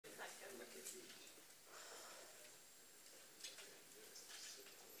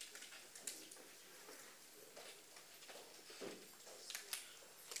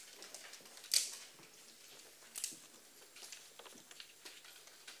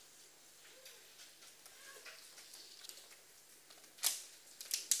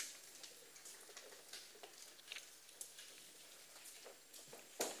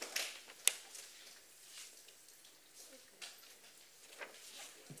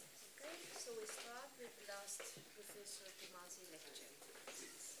Professor O.Tommasi lecture.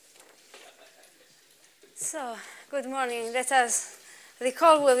 So, good morning. Let us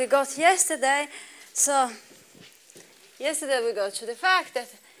recall where we got yesterday. So, yesterday we got to the fact that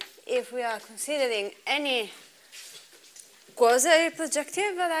if we are considering any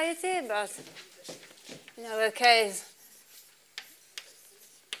quasi-projective variety, but in our case,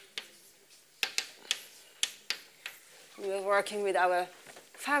 we are working with our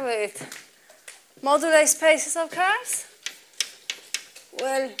favorite moduli spaces of curves.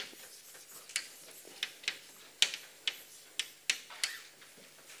 Well,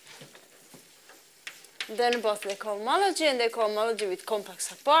 then both the cohomology and the cohomology with compact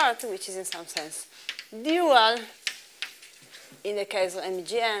support, which is in some sense dual in the case of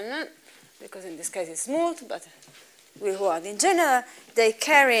MGN, because in this case it's smooth, but we hold in general, they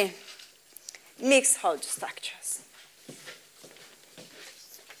carry mixed Hodge structures.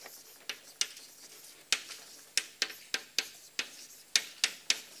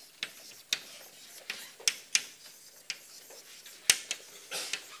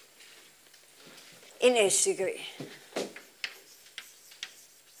 In each degree.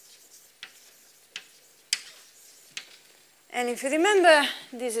 And if you remember,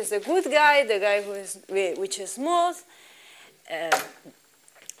 this is the good guy, the guy which is smooth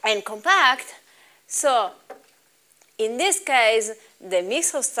and compact. So in this case, the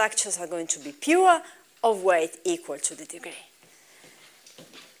mix of structures are going to be pure of weight equal to the degree.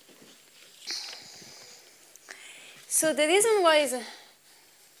 So the reason why is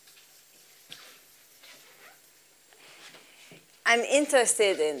I'm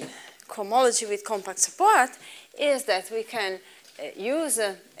interested in cohomology with compact support is that we can use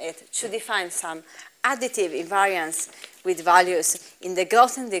it to define some additive invariance with values in the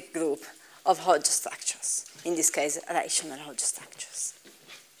Grothendieck group of Hodge structures, in this case, rational Hodge structures.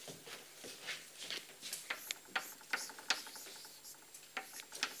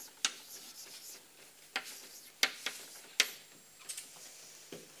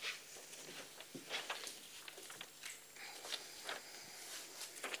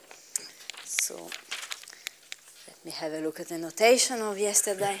 So let me have a look at the notation of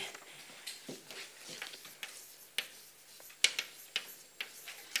yesterday.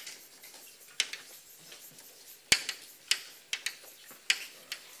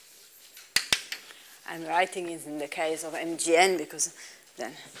 I'm writing it in the case of MGN because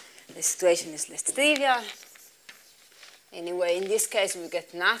then the situation is less trivial. Anyway, in this case, we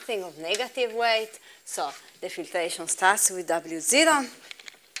get nothing of negative weight, so the filtration starts with W0.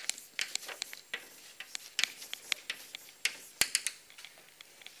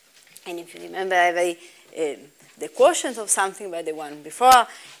 And if you remember, the quotient of something by the one before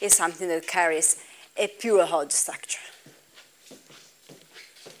is something that carries a pure Hodge structure.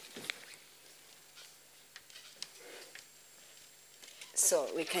 So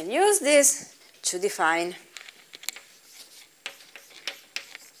we can use this to define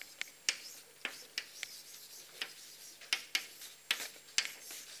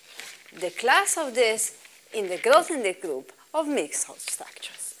the class of this in the Grothendieck group of mixed Hodge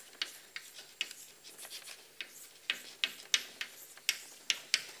structures.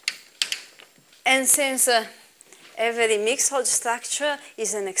 And since every mixed Hodge structure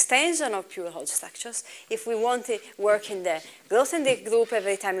is an extension of pure Hodge structures, if we want to work in the Grothendieck group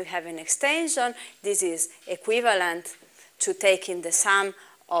every time we have an extension, this is equivalent to taking the sum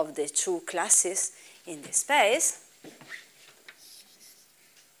of the two classes in the space.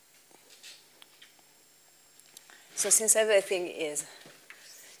 So since every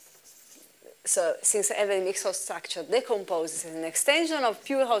mixed Hodge structure decomposes as an extension of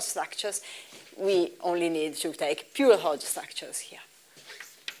pure Hodge structures, we only need to take pure Hodge structures here.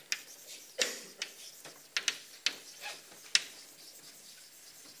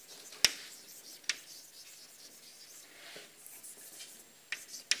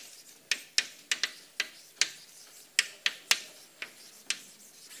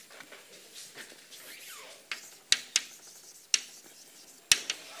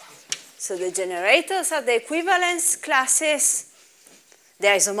 So the generators are the equivalence classes, the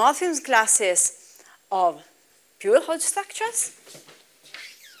isomorphism classes of pure Hodge structures.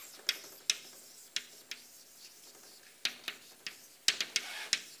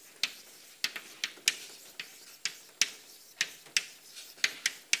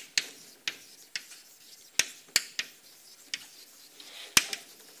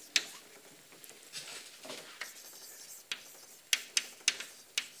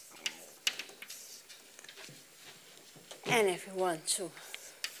 And if we want to,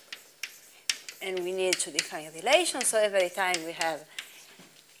 and we need to define a relation, so every time we have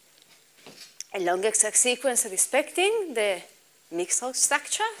a long exact sequence respecting the mixed Hodge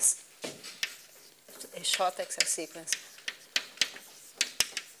structures, a short exact sequence.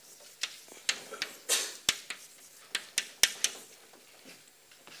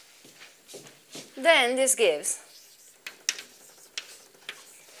 Then this gives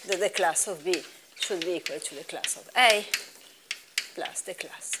that the class of B should be equal to the class of A plus the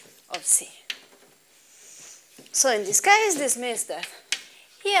class of C. So in this case, this means that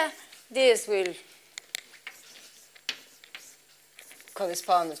here this will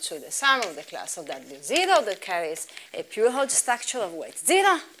correspond to the sum of the class of W0 that carries a pure Hodge structure of weight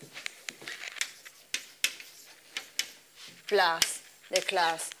 0 plus the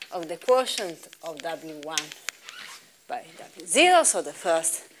class of the quotient of W1 by W0, so the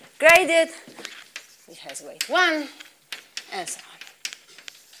first graded, which has weight 1, and so on.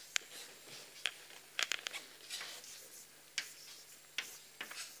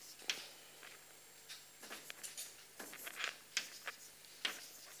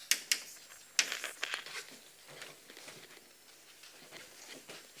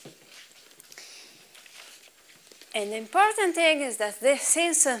 And the important thing is that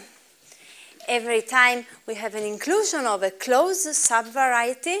since every time we have an inclusion of a closed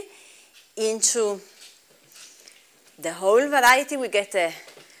subvariety into the whole variety, we get a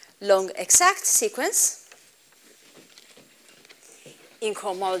long exact sequence in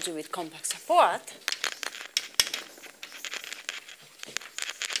cohomology with compact support.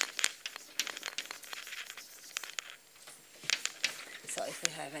 So if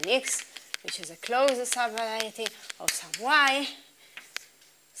we have an X, which is a closed subvariety of some Y,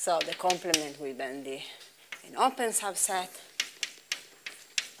 so the complement will then be an open subset.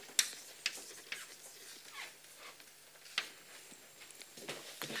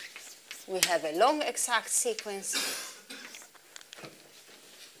 We have a long exact sequence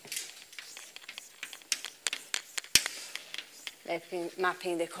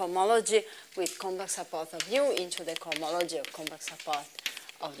mapping the cohomology with compact support of U into the cohomology of compact support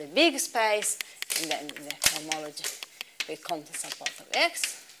of the big space, and then the cohomology with compact support of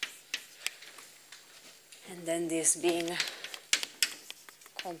X. And then this being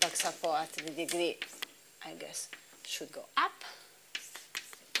compact support, the degree, I guess, should go up.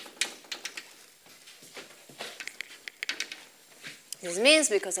 This means,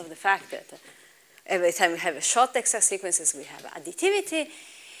 because of the fact that every time we have a short exact sequences, we have additivity.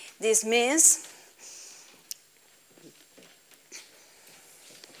 This means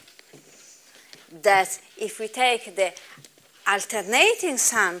that if we take the alternating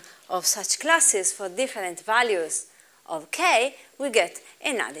sum of such classes for different values of K, we get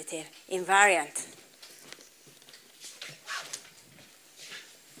an additive invariant.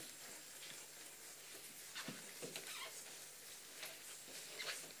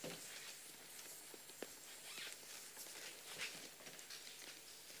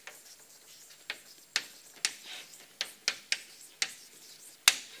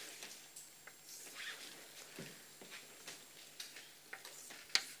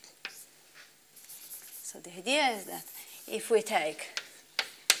 So the idea is that if we take,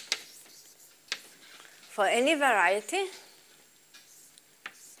 for any variety,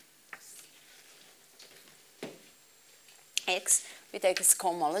 X, we take its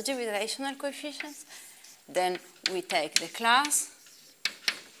cohomology with rational coefficients, then we take the class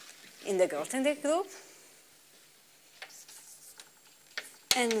in the Grothendieck group,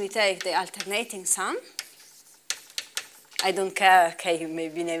 and we take the alternating sum. I don't care, K may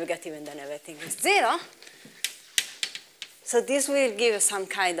be negative and then everything is 0. So this will give some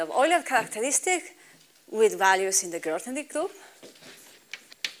kind of Euler characteristic with values in the Grothendieck group.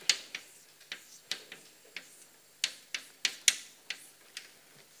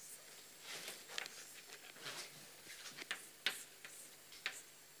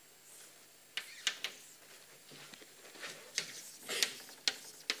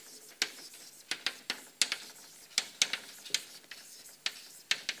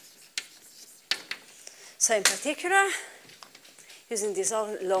 So in particular, using this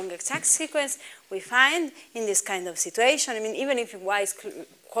long exact sequence, we find in this kind of situation, I mean, even if Y is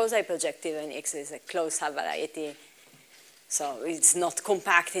quasi-projective and X is a closed subvariety, so it's not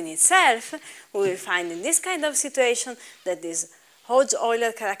compact in itself, we will find in this kind of situation that this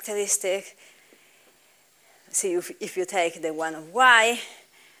Hodge-Euler characteristic, see if you take the one of Y,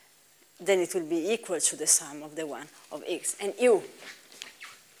 then it will be equal to the sum of the one of X and U.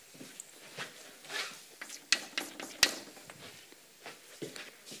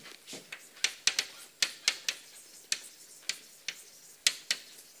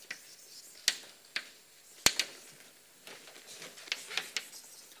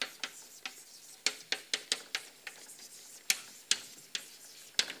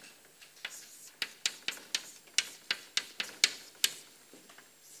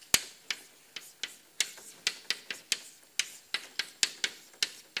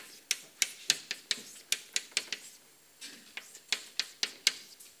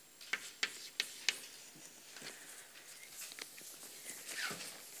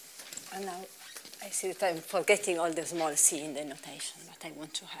 now I see that I'm forgetting all the small c in the notation, but I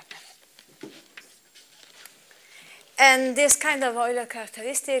want to have them. And this kind of Euler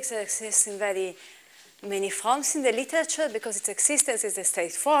characteristics exists in very many forms in the literature because its existence is a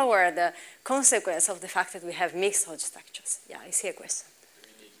straightforward consequence of the fact that we have mixed Hodge structures. Yeah, I see a question. Do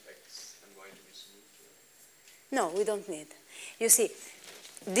we need X and Y to be smooth? No, we don't need. You see,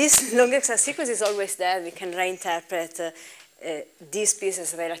 this long extra sequence is always there. We can reinterpret this piece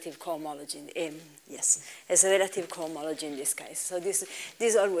as relative cohomology. Yes, as a relative cohomology in this case. So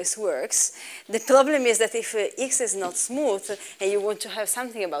this always works. The problem is that if X is not smooth and you want to have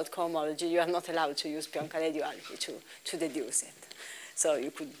something about cohomology, you are not allowed to use Poincare duality to deduce it. So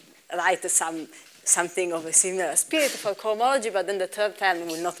you could write something of a similar spirit for cohomology, but then the third term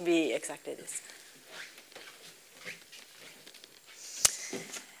will not be exactly this.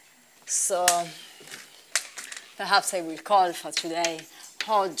 So perhaps I will call for today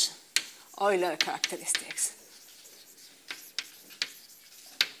Hodge-Euler characteristics.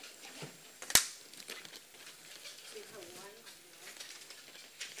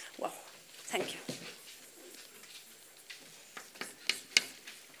 Wow, thank you.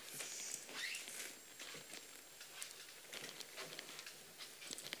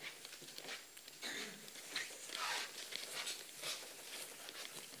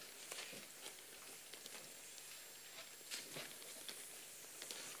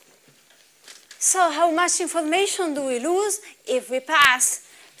 So how much information do we lose if we pass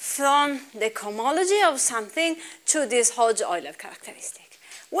from the cohomology of something to this Hodge-Euler characteristic?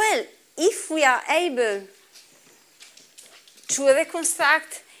 Well, if we are able to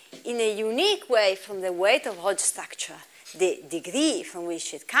reconstruct in a unique way from the weight of Hodge structure the degree from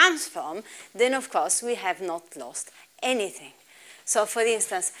which it comes from, then of course we have not lost anything. So for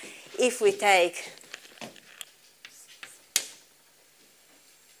instance, if we take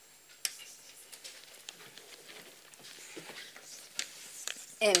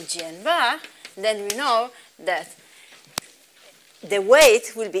mg and bar, then we know that the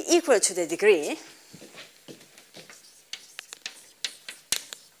weight will be equal to the degree.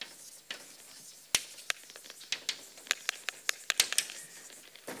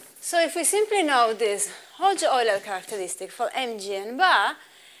 So if we simply know this Hodge-Euler characteristic for mg and bar,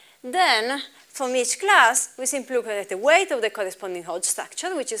 then from each class, we simply look at the weight of the corresponding Hodge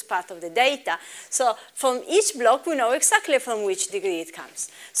structure, which is part of the data. So from each block, we know exactly from which degree it comes.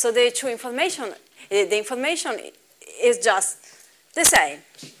 So the true information, the information is just the same.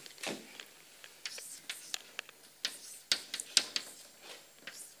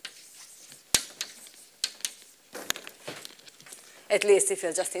 At least if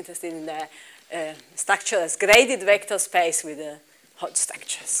you're just interested in the structure as graded vector space with the Hodge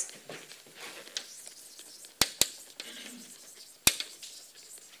structures.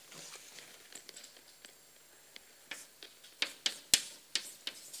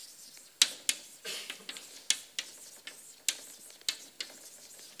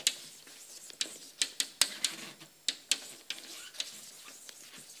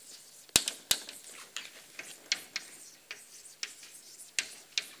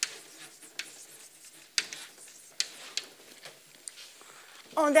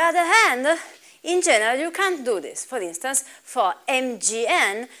 On the other hand, in general, you can't do this. For instance, for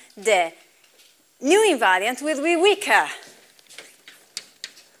mgn, the new invariant will be weaker.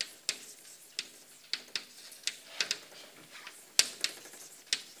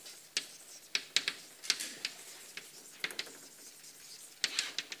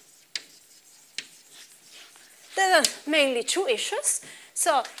 There are mainly two issues.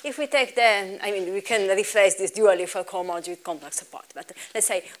 So if we take the, we can rephrase this dually for cohomology with complex support. But let's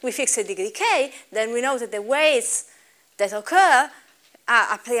say we fix a degree k, then we know that the weights that occur are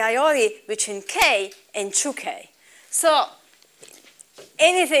a priori between k and 2k. So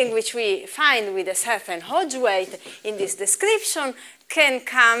anything which we find with a certain Hodge weight in this description can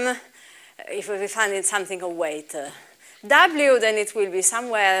come, if we find something of weight w, then it will be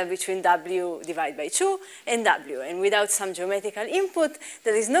somewhere between w divided by 2 and w. And without some geometrical input,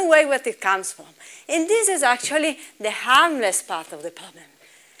 there is no way where it comes from. And this is actually the harmless part of the problem.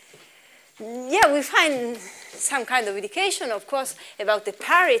 Yeah, we find some kind of indication, of course, about the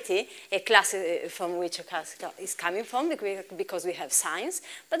parity a class from which a class is coming from, because we have signs,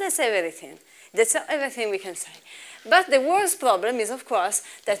 but that's everything. That's everything we can say. But the worst problem is, of course,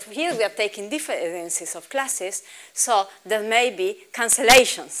 that here we are taking differences of classes, so there may be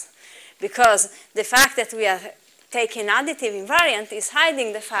cancellations, because the fact that we are taking additive invariant is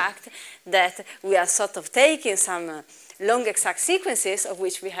hiding the fact that we are sort of taking some long exact sequences of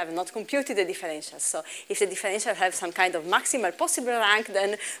which we have not computed the differentials. So if the differential have some kind of maximal possible rank,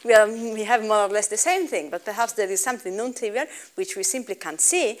 then we have more or less the same thing. But perhaps there is something non-trivial which we simply can't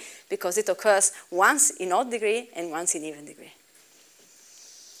see because it occurs once in odd degree and once in even degree.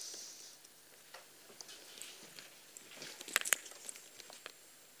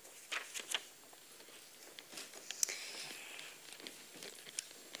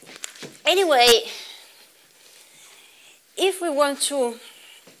 Anyway, if we want to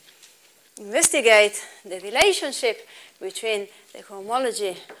investigate the relationship between the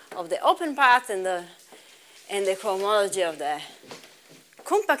cohomology of the open part and the cohomology of the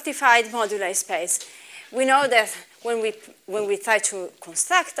compactified moduli space, we know that when we try to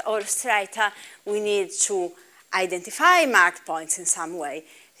construct all strata, we need to identify marked points in some way.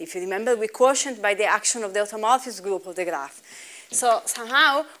 If you remember, we quotient by the action of the automorphism group of the graph. So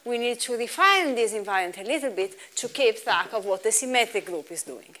somehow we need to refine this invariant a little bit to keep track of what the symmetric group is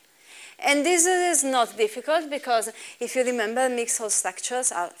doing. And this is not difficult because if you remember, mixed-Hodge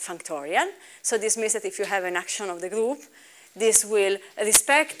structures are functorial. So this means that if you have an action of the group, this will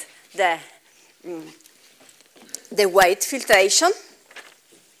respect the weight filtration.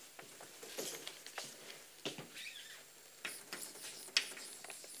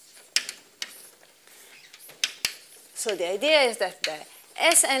 So the idea is that the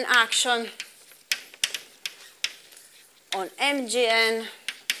Sn action on mgn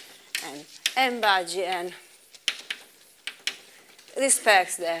and m bar gn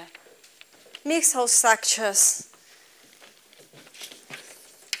respects the mixed-Hodge structures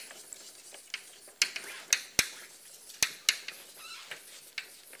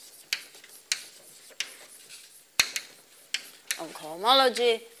on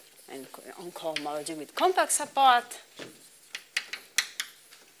cohomology and on cohomology with compact support.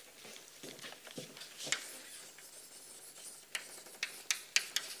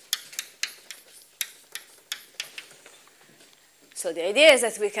 So the idea is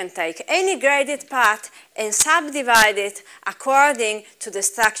that we can take any graded part and subdivide it according to the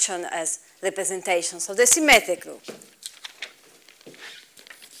structure as representations of the symmetric group.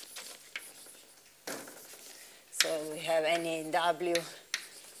 So we have any W,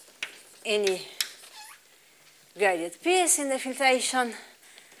 any graded piece in the filtration,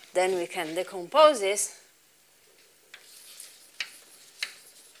 then we can decompose this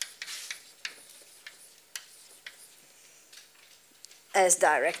as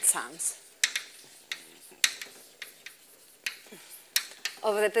direct sums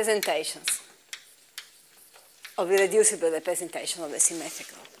of representations, of irreducible representation of the symmetric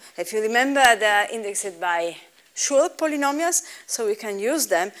group. If you remember, they are indexed by Schur polynomials, so we can use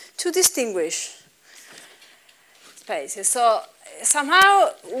them to distinguish spaces. So somehow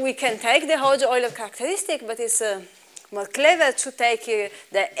we can take the Hodge-Euler characteristic, but it's more clever to take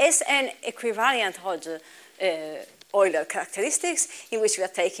the Sn equivariant Hodge Euler characteristics, in which we are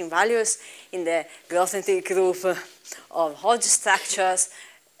taking values in the Grothendieck group of Hodge structures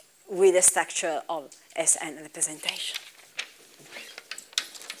with a structure of Sn representation.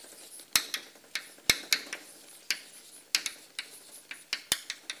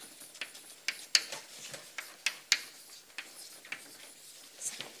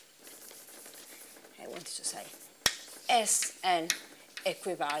 I wanted to say Sn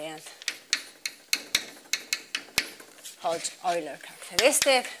equivariant Hodge-Euler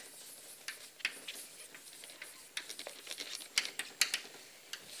characteristic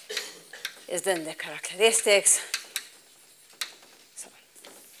is then the characteristics. So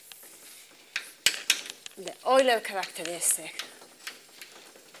the Euler characteristic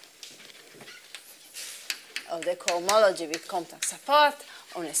of the cohomology with compact support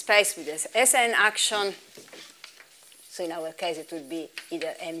on a space with this Sn action. So in our case, it would be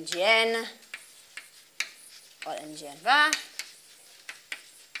either mgn or mgn var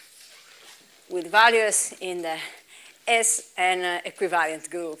with values in the Sn equivariant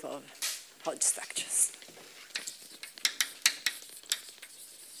group of Hodge structures.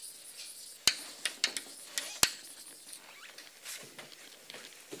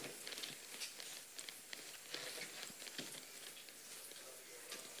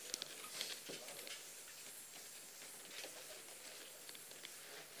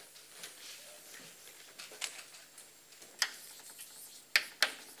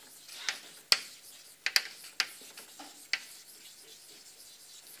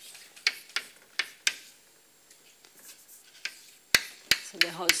 So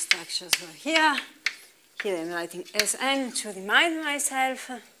the Hodge structures were here. Here I'm writing Sn to remind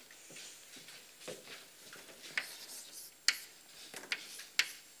myself.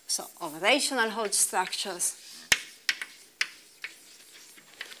 So of rational Hodge structures.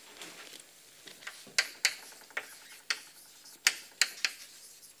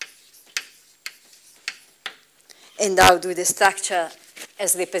 endowed with the structure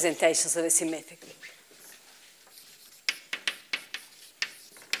as representations of a symmetric group.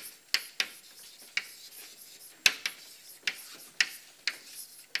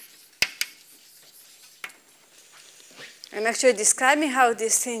 I'm actually describing how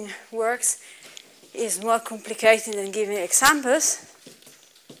this thing works is more complicated than giving examples.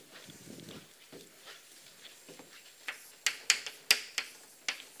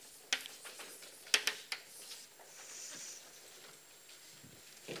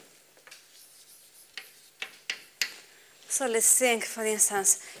 So let's think, for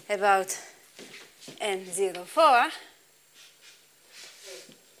instance, about M04.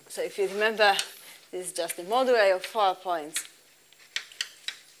 So if you remember, this is just the moduli of 4 points.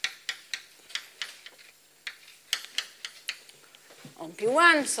 On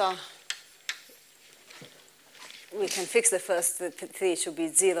P1, so we can fix the first three to be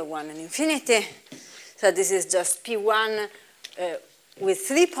 0, 1, and infinity. So this is just P1 with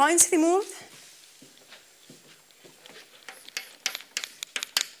 3 points removed.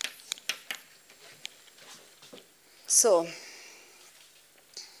 So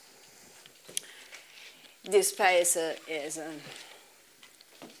this space is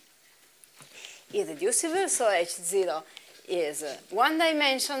irreducible, so H0 is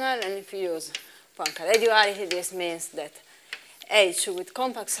one-dimensional, and if you use Poincare duality, this means that H with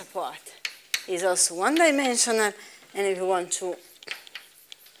compact support is also one-dimensional, and if you want to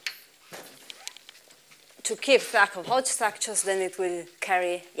keep track of Hodge structures, then it will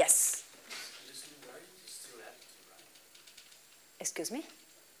carry, yes. Excuse me?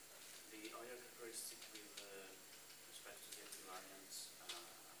 The Euler characteristic with respect to the invariants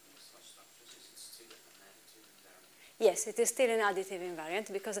in such structures, is it still an additive invariant? Yes, it is still an additive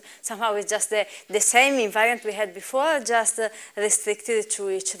invariant because somehow it's just the same invariant we had before, just restricted to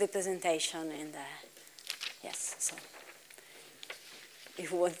each representation. And yes, so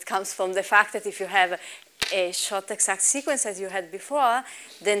it comes from the fact that if you have a short exact sequence as you had before,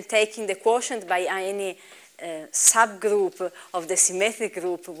 then taking the quotient by any subgroup of the symmetric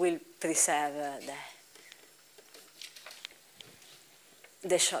group will preserve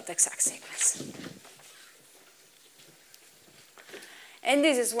the short exact sequence. And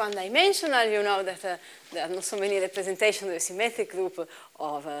this is one-dimensional. You know that there are not so many representations of a symmetric group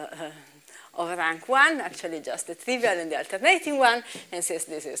of rank 1, actually just the trivial and the alternating one. And since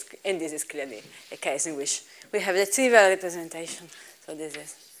this is clearly a case in which we have the trivial representation. So this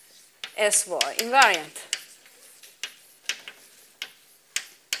is S4 invariant.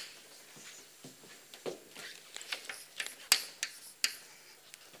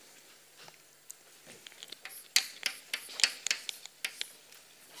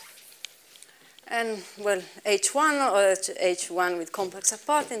 And, well, H1 or H1 with complex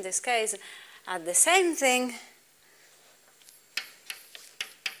support in this case are the same thing.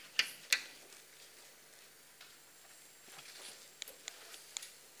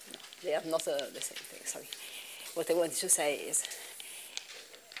 No, they are not the same thing, sorry. What I wanted to say is,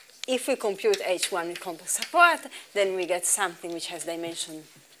 if we compute H1 with complex support, then we get something which has dimension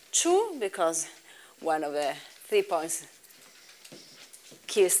 2, because one of the 3 points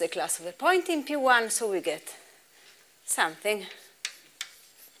kills the class of the point in P1, so we get something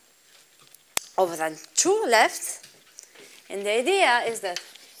of rank 2 left. And the idea is that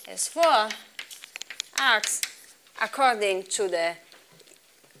S4 acts according to the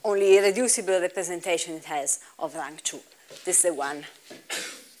only irreducible representation it has of rank 2. This is the one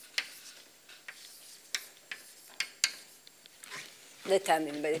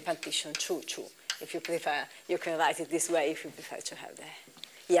determined by the partition 2, 2. If you prefer, you can write it this way if you prefer to have the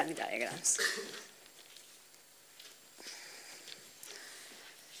Young diagrams.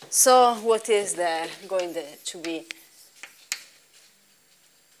 So what is going to be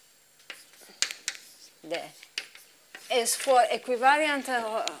the S4 equivariant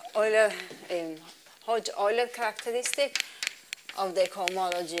Hodge-Euler characteristic of the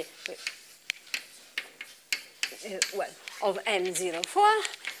cohomology of M04?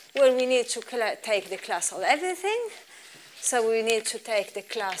 Well, we need to take the class of everything. So we need to take the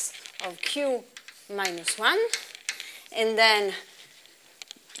class of Q minus 1, and then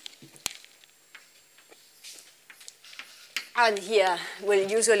add here, well,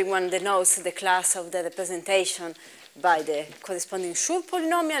 usually one denotes the class of the representation by the corresponding Schur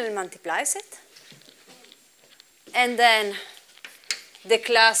polynomial and multiplies it. And then the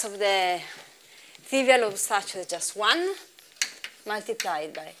class of the trivial of structure is just 1,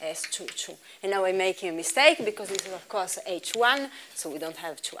 multiplied by S22. And now I'm making a mistake because this is, of course, H1, so we don't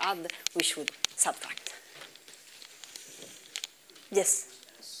have to add, we should subtract. Yes?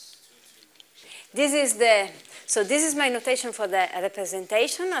 This is So this is my notation for the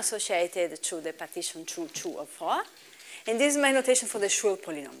representation associated to the partition 2, 2 or 4. And this is my notation for the Schur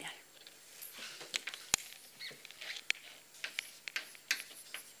polynomial.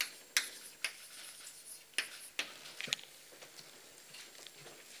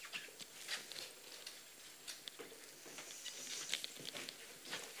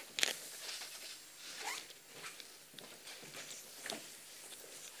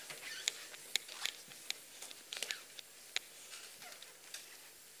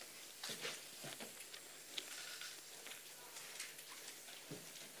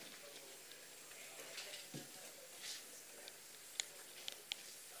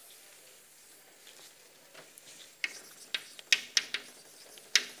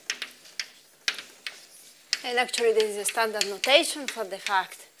 And actually, this is a standard notation for the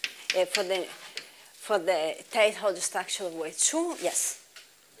fact, for the Tate-Hodge structure of weight 2. Yes?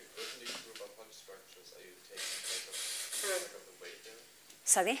 Within the group of Hodge structures, are you taking track of the weight there?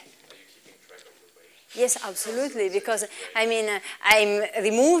 Sorry? Are you keeping track of the weight? Yes, absolutely, because, I mean, I'm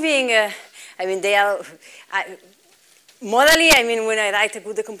removing, I mean, they are, morally, I mean, when I write a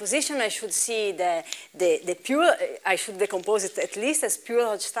good decomposition, I should see the pure, I should decompose it at least as pure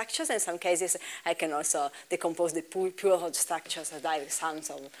Hodge structures. In some cases, I can also decompose the pure Hodge structures as direct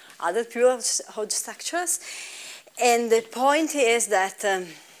sums of other pure Hodge structures. And the point is that,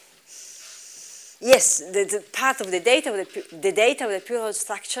 yes, the part of the data of the pure Hodge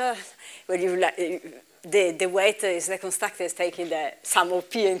structure, where the weight is reconstructed as taking the sum of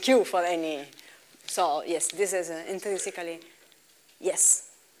P and Q for any. So yes, this is intrinsically, yes.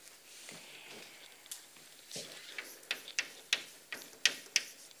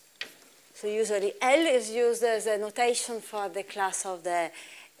 So usually L is used as a notation for the class of the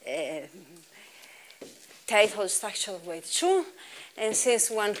Tate-Hodge structure of weight 2. And since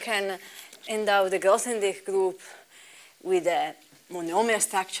one can endow the Grothendieck group with a monomial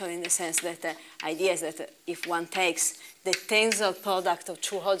structure in the sense that the idea is that if one takes the tensor product of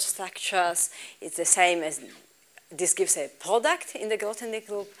two Hodge structures, it's the same as, this gives a product in the Grothendieck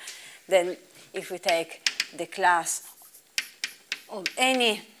group. Then if we take the class of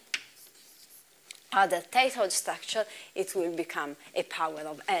any other Tate-Hodge structure, it will become a power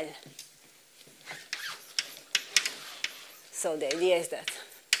of L. So the idea is that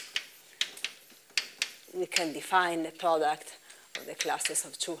we can define the product of the classes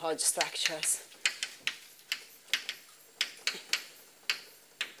of two Hodge structures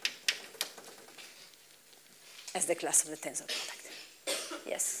as the class of the tensor product.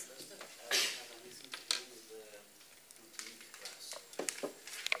 Yes? Does that have anything to do with the motivic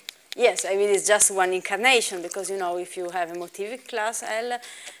class? Yes, I mean, it's just one incarnation because, you know, if you have a motivic class L,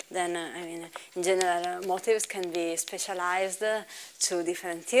 then, I mean, in general, motives can be specialized to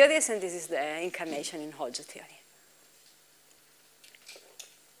different theories, and this is the incarnation in Hodge theory.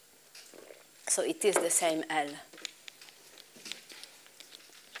 So it is the same L.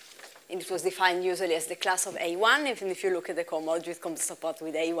 And it was defined usually as the class of A1. Even if you look at the cohomology with complete support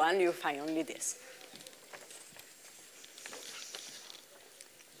with A1, you find only this.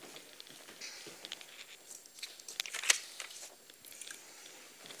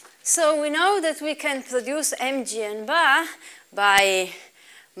 So we know that we can produce mg and bar by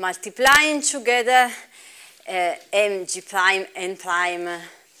multiplying together mg prime n prime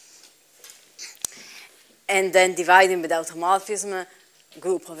and then dividing with automorphism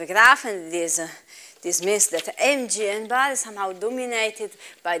group of a graph, and this means that mg and bar is somehow dominated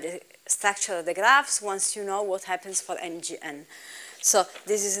by the structure of the graphs once you know what happens for mgn. So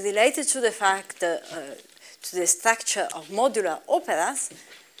this is related to the fact, to the structure of modular operas,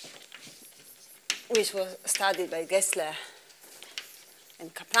 which was studied by Gessler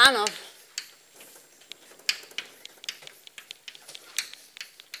and Kaplanov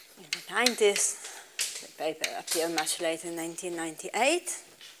in the 90s. The paper appeared much later in 1998.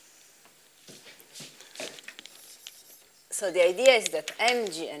 So the idea is that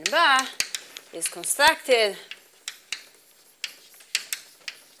mg and bar is constructed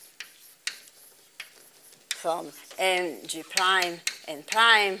from mg prime and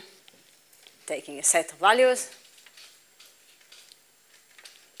prime, taking a set of values,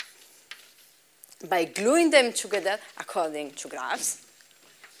 by gluing them together according to graphs.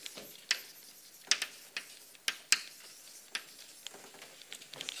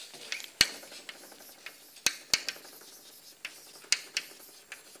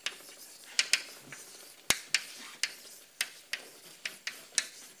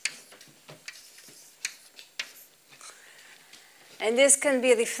 And this can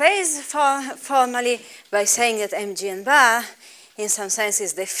be rephrased formally by saying that mg and bar in some sense,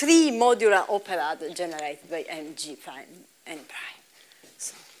 is the free modular operator generated by mg prime n prime.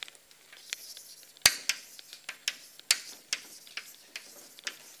 So.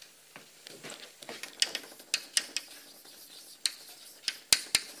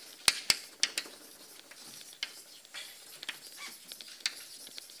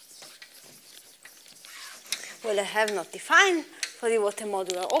 Well, I have not defined for you what a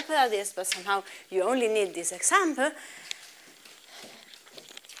modular operator is, but somehow you only need this example.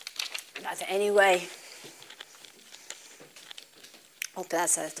 But anyway,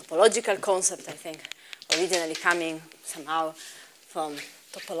 operators are a topological concept, I think, originally coming somehow from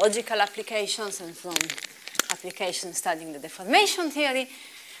topological applications and from applications studying the deformation theory.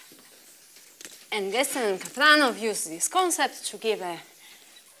 And Gesten and Kapranov used this concept to give a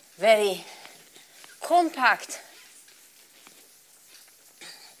very compact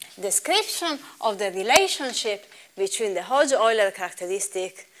description of the relationship between the Hodge-Euler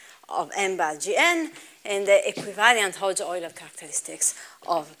characteristic of M bar Gn and the equivariant Hodge-Euler characteristics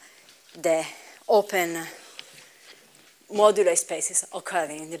of the open modular spaces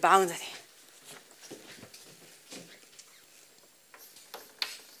occurring in the boundary.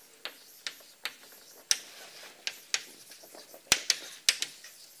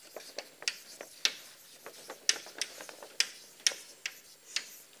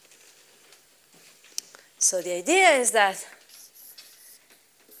 So the idea is that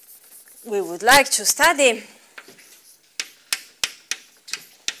we would like to study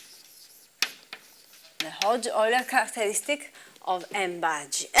the Hodge-Euler characteristic of M bar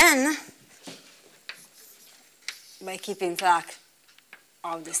Gn by keeping track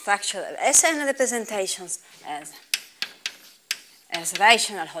of the structural Sn representations as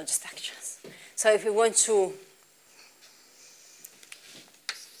rational Hodge structures. So if we want to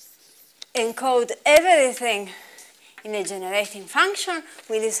encode everything in a generating function,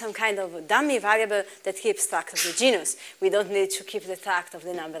 we need some kind of a dummy variable that keeps track of the genus. We don't need to keep the track of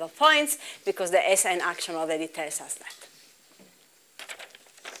the number of points because the Sn action already tells us that.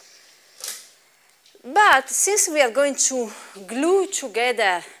 But since we are going to glue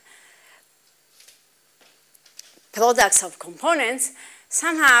together products of components,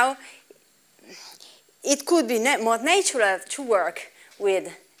 somehow it could be more natural to work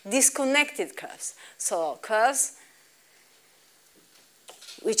with disconnected curves. So curves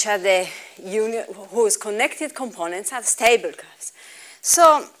which are the whose connected components are stable curves.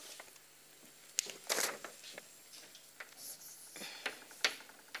 So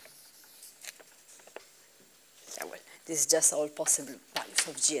yeah, well, this is just all possible values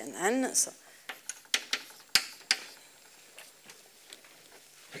of G and N.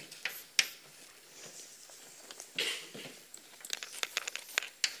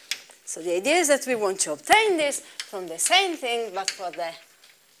 So the idea is that we want to obtain this from the same thing, but for the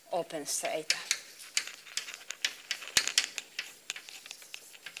open straight.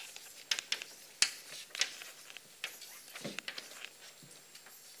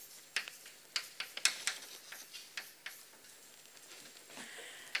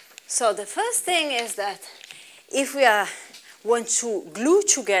 So the first thing is that if we want to glue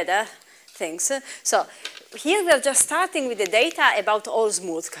together things, so here we're just starting with the data about all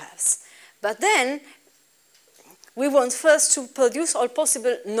smooth curves. But then we want first to produce all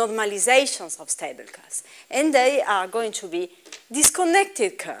possible normalizations of stable curves. And they are going to be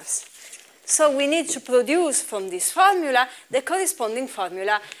disconnected curves. So we need to produce from this formula the corresponding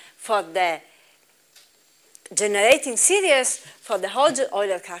formula for the generating series for the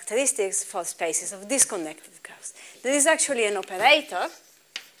Hodge-Euler characteristics for spaces of disconnected curves. There is actually an operator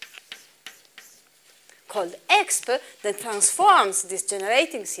called exp that transforms this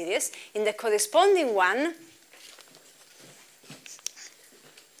generating series in the corresponding one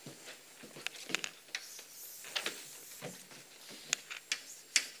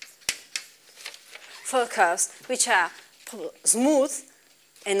for curves which are smooth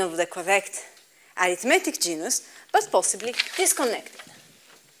and of the correct arithmetic genus, but possibly disconnected.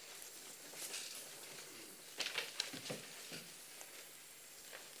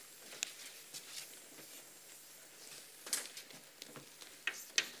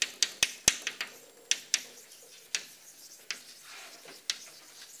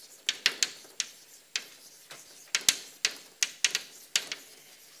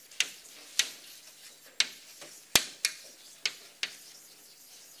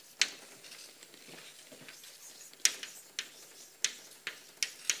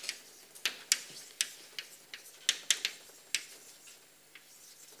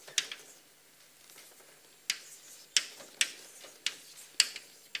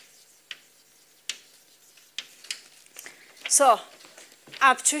 So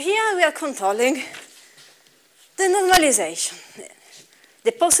up to here, we are controlling the normalization,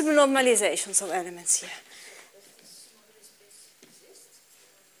 the possible normalizations of elements here.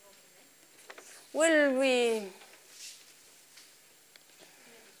 Well,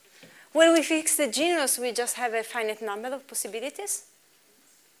 when we fix the genus, we just have a finite number of possibilities.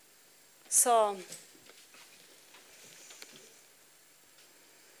 So,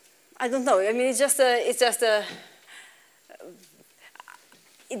 I don't know. I mean,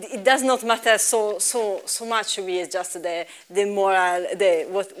 it does not matter so much to me. It's just the moral,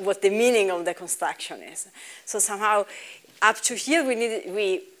 what the meaning of the construction is. So somehow, up to here,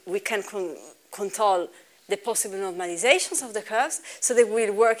 we can control the possible normalizations of the curves, so they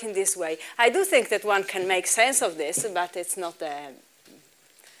will work in this way. I do think that one can make sense of this, but it's not the. So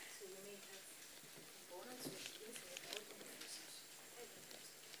you may have components with infinite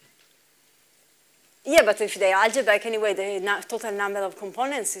automorphisms. Yeah, but if they are algebraic anyway, the total number of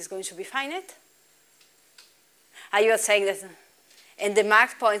components is going to be finite. Are you saying that, and the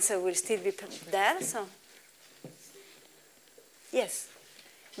marked points will still be there? So yes,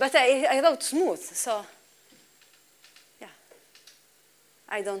 but I wrote smooth, so.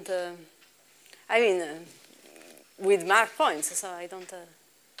 I don't, I mean, with mark points, so I don't,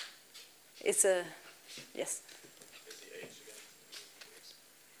 it's a, yes. Is the H again?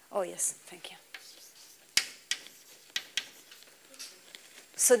 Oh, yes, thank you.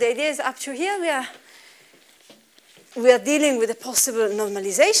 So the idea is up to here, we are dealing with the possible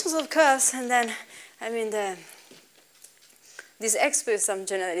normalizations of curves, and then, I mean, this X is some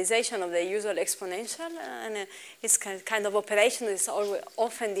generalization of the usual exponential, and it's kind of operation that is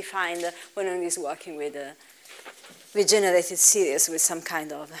often defined when one is working with generated series with some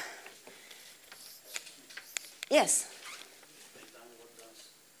kind of. Yes?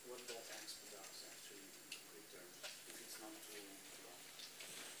 What that X does actually in concrete terms, if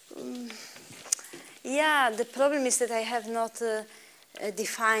it's not too long? Yeah, the problem is that I have not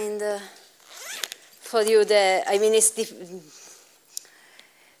defined for you I mean, it's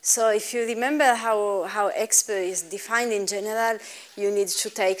so if you remember how X is defined in general, you need to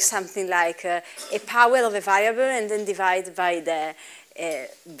take something like a power of a variable and then divide by the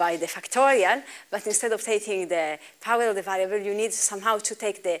factorial. But instead of taking the power of the variable, you need somehow to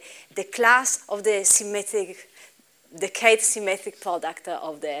take the class of the symmetric, the kth symmetric product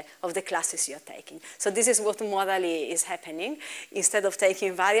of the classes you're taking. So this is what morally is happening. Instead of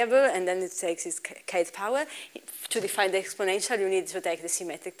taking variable and then it takes its kth power, to define the exponential, you need to take the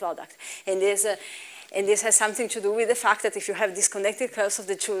symmetric product. And this has something to do with the fact that if you have disconnected curves of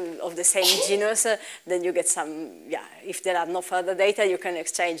the same genus, then you get some, if there are no further data, you can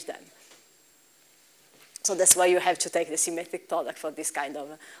exchange them. So that's why you have to take the symmetric product for this kind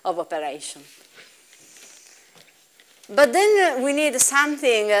of operation. But then we need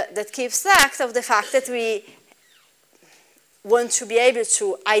something that keeps track of the fact that we want to be able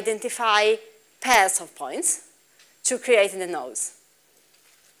to identify pairs of points to create the nodes.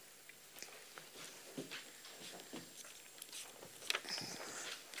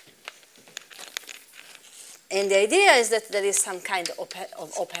 And the idea is that there is some kind of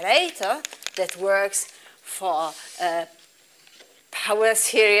operator that works for power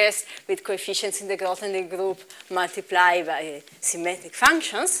series with coefficients in the Grothendieck group multiplied by symmetric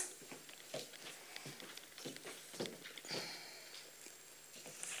functions.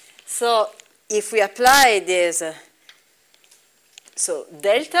 So if we apply this, so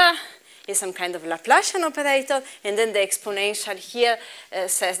delta is some kind of Laplacian operator, and then the exponential here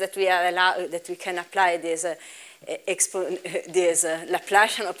says that we are allowed, that we can apply this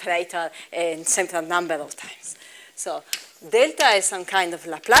Laplacian operator in certain number of times. So delta is some kind of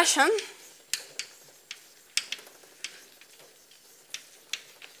Laplacian.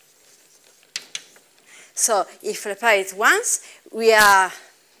 So if we apply it once, we are,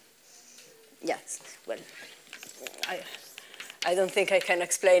 yes, well, I don't think I can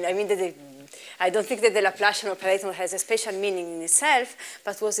explain. I mean, I don't think that the Laplacian operator has a special meaning in itself,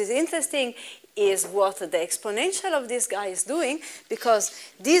 but what is interesting is what the exponential of this guy is doing, because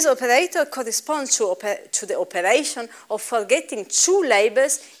this operator corresponds to the operation of forgetting two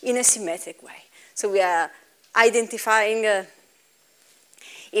labels in a symmetric way. So we are identifying,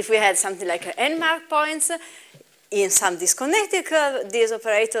 if we had something like n mark points in some disconnected curve, this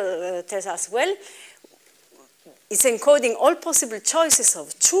operator tells us, well, it's encoding all possible choices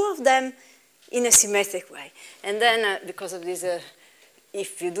of two of them in a symmetric way. And then because of this,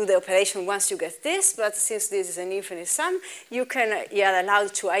 if you do the operation once, you get this, but since this is an infinite sum, you are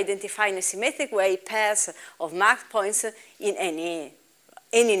allowed to identify in a symmetric way pairs of marked points in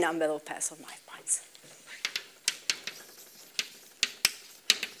any number of pairs of marked points.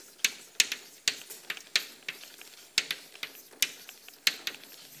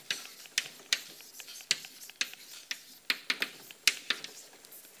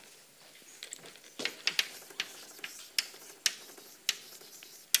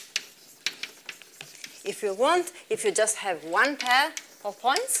 if you want, if you just have one pair of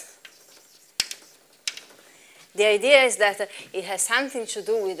points, the idea is that it has something to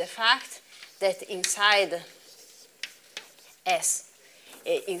do with the fact that inside S,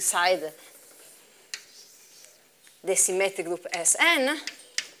 inside the symmetric group Sn,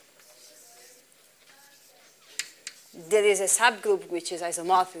 there is a subgroup which is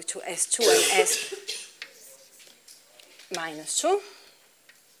isomorphic to S2 and S minus 2.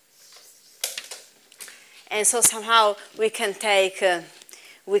 And so somehow we can take,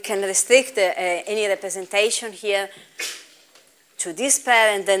 we can restrict any representation here to this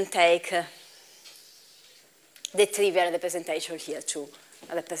pair and then take the trivial representation here to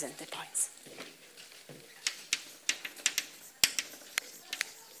represent the points.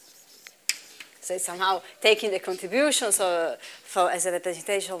 So it's somehow taking the contributions as a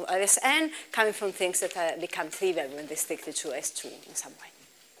representation of Sn coming from things that become trivial when restricted to S2 in some way.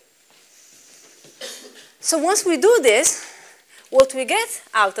 So once we do this, what we get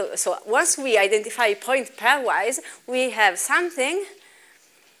out of, so once we identify a point pairwise, we have something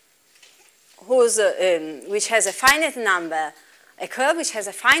whose, which has a finite number, a curve which has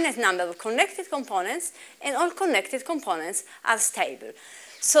a finite number of connected components, and all connected components are stable.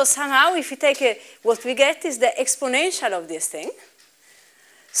 So somehow, if we take what we get is the exponential of this thing.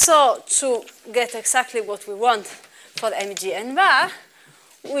 So to get exactly what we want for mg and var,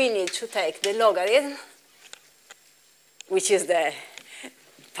 we need to take the logarithm, which is the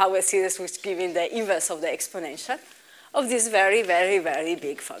power series which is giving the inverse of the exponential of this very, very, very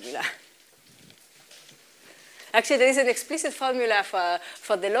big formula. Actually, there is an explicit formula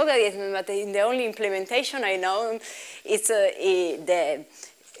for the logarithm, but in the only implementation I know, it's the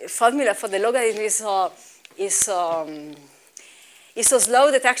formula for the logarithm is so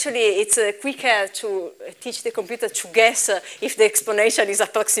slow that actually it's quicker to teach the computer to guess if the exponential is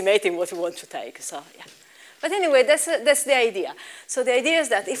approximating what we want to take. So yeah. But anyway, that's the idea. So the idea is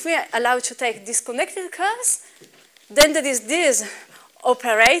that if we are allowed to take disconnected curves, then there is this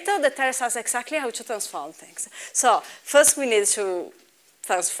operator that tells us exactly how to transform things. So first we need to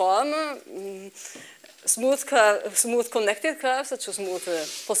transform smooth connected curves to smooth,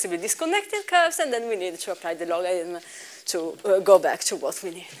 possibly disconnected curves, and then we need to apply the logarithm to go back to what we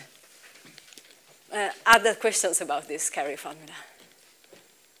need. Other questions about this carry formula?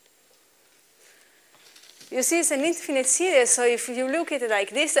 You see, it's an infinite series, so if you look at it like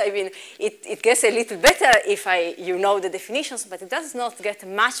this, I mean, it gets a little better if you know the definitions, but it does not get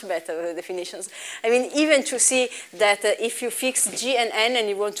much better the definitions. I mean, even to see that if you fix G and N and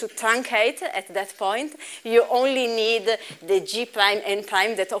you want to truncate at that point, you only need the G prime, N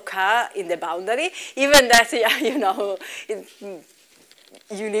prime that occur in the boundary. Even that, yeah, you know,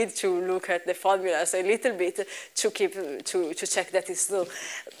 you need to look at the formulas a little bit to check that it's true.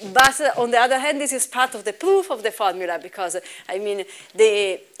 But on the other hand, this is part of the proof of the formula because, I mean,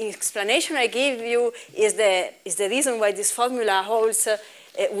 the explanation I gave you is the reason why this formula holds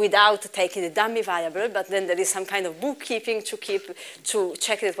without taking the dummy variable, but then there is some kind of bookkeeping to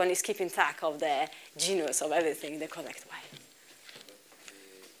check that one is keeping track of the genus of everything in the correct way.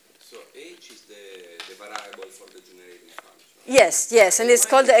 So H is the variable for the generating function. Yes, yes, and it's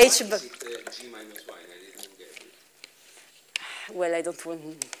called the H. Why is it G minus 1? I didn't get it. Well, I don't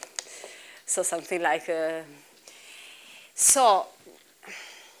want. So something like. So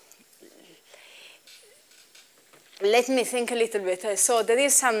let me think a little bit. So there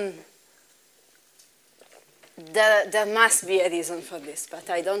is some. There must be a reason for this, but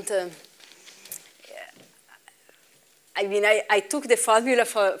I don't. I mean, I took the formula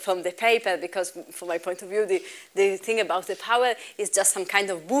from the paper because, from my point of view, the thing about the power is just some kind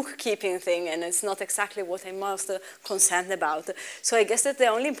of bookkeeping thing, and it's not exactly what I'm most concerned about. So I guess that the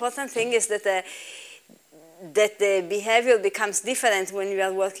only important thing is that the behavior becomes different when you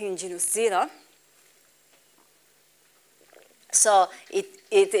are working in genus 0. So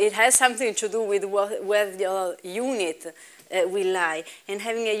it has something to do with where your unit will lie. And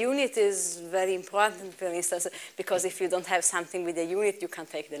having a unit is very important, for instance, because if you don't have something with a unit, you can't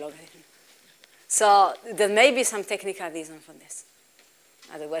take the logarithm. So there may be some technical reason for this.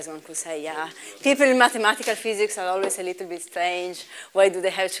 Otherwise, one could say, yeah, people in mathematical physics are always a little bit strange. Why do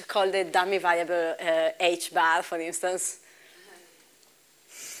they have to call the dummy variable h bar, for instance?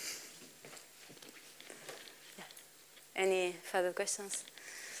 Yeah. Any further questions?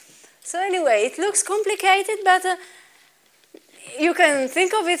 So anyway, it looks complicated, but you can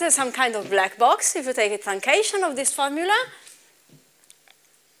think of it as some kind of black box if you take a truncation of this formula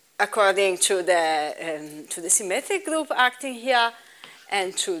according to the symmetric group acting here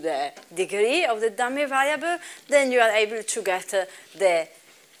and to the degree of the dummy variable, then you are able to get the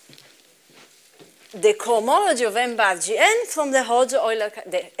the cohomology of m bar Gn from the Hodge-Euler,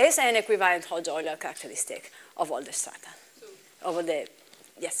 the Sn equivalent Hodge-Euler characteristic of all the strata. So Over the,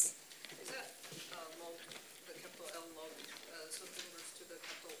 yes. is that log, the capital L log, something inverse to the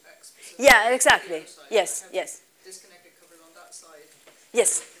capital X? Yeah, exactly. The other side. Yes, I have yes. disconnected covered on that side.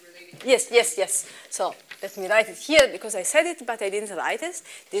 Yes. Relating. Yes, yes, yes. So let me write it here because I said it, but I didn't write it.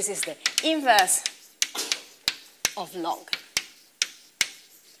 This is the inverse of log.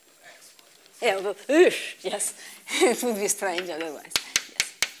 Yeah, but, yes, it would be strange otherwise.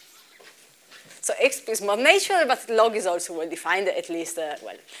 Yes. So X is more natural, but log is also well defined, at least,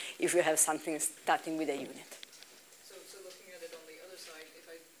 well, if you have something starting with a unit. So looking at it on the other side, if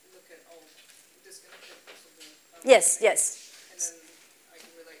I look at all disconnected parts of the Yes, yes. and then I can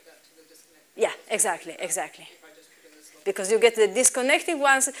relate that to the disconnected. Yeah, exactly, exactly. If I just put in this log. Because you get the disconnected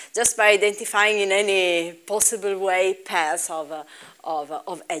ones just by identifying in any possible way pairs of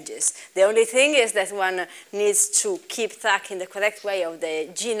edges. The only thing is that one needs to keep track in the correct way of the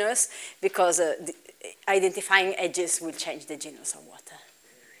genus because identifying edges will change the genus of water.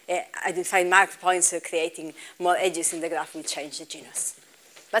 Identifying marked points creating more edges in the graph will change the genus.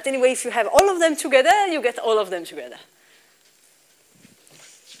 But anyway, if you have all of them together, you get all of them together.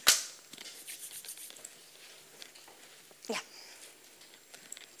 Yeah.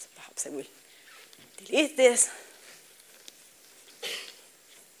 So perhaps I will delete this.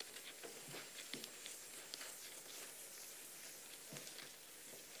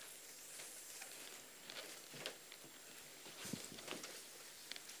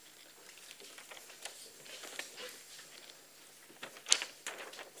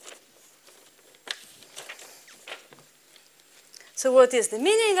 So what is the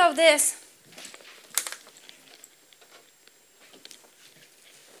meaning of this?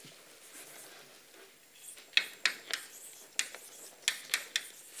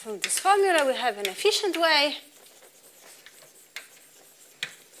 From this formula, we have an efficient way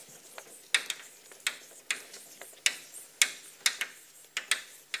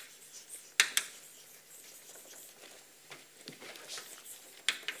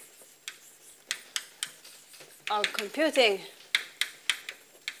of computing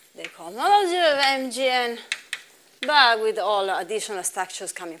the cohomology of MGN, but with all additional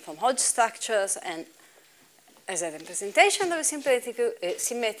structures coming from Hodge structures and as a representation of a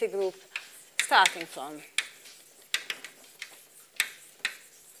symmetric group starting from.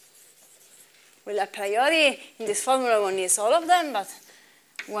 Well, a priori, in this formula, one needs all of them, but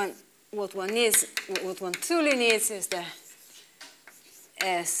what one truly needs is the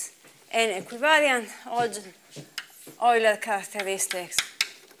Sn equivariant Euler characteristics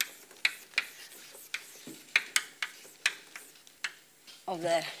of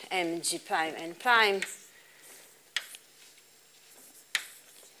the mg prime n prime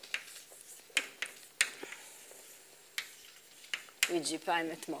with g prime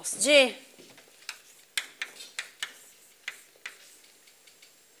at most g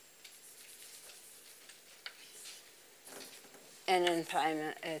and n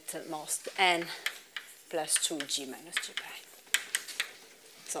prime at most n plus 2g minus g prime.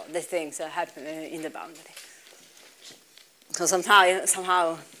 So the things that happen in the boundary. So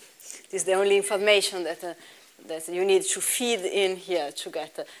somehow this is the only information that you need to feed in here to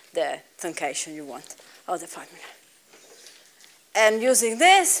get the truncation you want of the formula. And using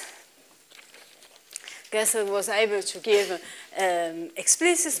this, Gessler was able to give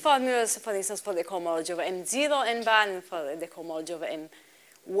explicit formulas, for instance, for the cohomology of M0 n bar and for the cohomology of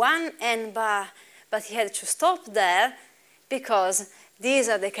M1 n bar, but he had to stop there because these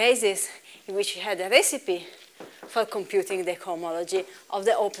are the cases in which he had a recipe for computing the cohomology of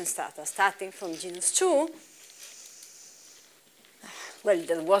the open strata, starting from genus 2. Well,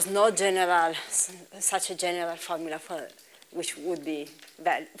 there was no such a general formula for which would be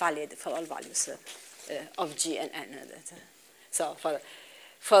valid for all values of g and n. So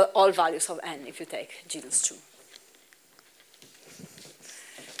for all values of n, if you take genus 2.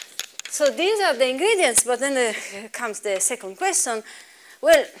 So these are the ingredients, but then comes the second question.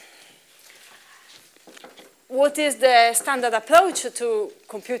 Well, what is the standard approach to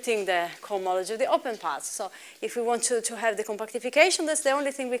computing the cohomology of the open parts? So if we want to have the compactification, that's the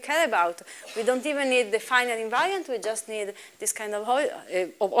only thing we care about. We don't even need the final invariant, we just need this kind of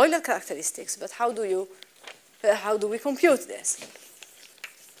Euler characteristics. But how do we compute this?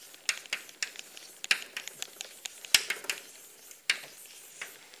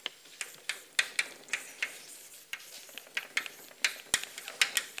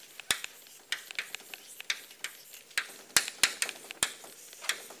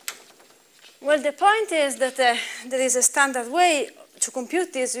 Well, the point is that there is a standard way to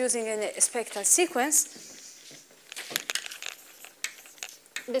compute this using a spectral sequence,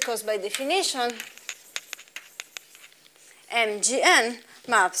 because by definition, MGN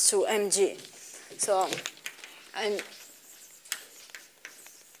maps to MG. So,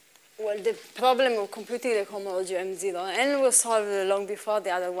 well, the problem of computing the cohomology of M0N was solved long before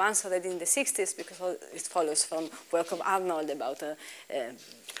the other ones, already in the 60s, because it follows from work of Arnold about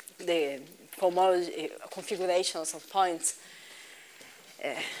the cohomology configurations of points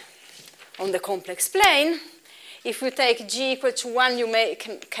on the complex plane. If you take G equal to 1, you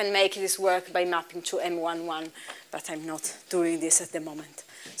can make this work by mapping to M11, but I'm not doing this at the moment.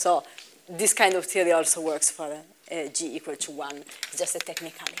 So this kind of theory also works for G equal to 1. It's just a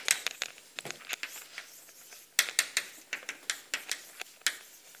technicality.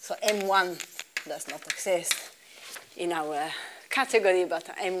 So M1 does not exist in our category, but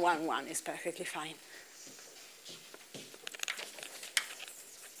M11 is perfectly fine.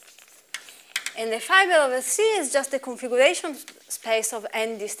 And the fiber over C is just the configuration space of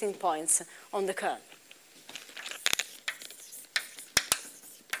n distinct points on the curve.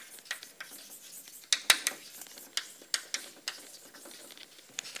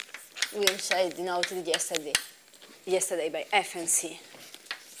 Which I denoted yesterday by F and C.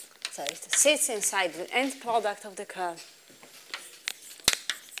 So it sits inside the end product of the curve.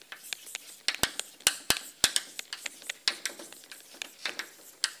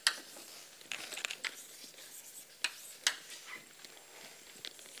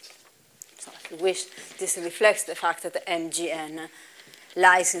 So if you wish, this reflects the fact that the MGN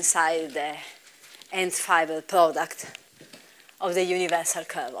lies inside the end fiber product of the universal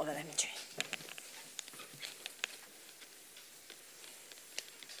curve over MG.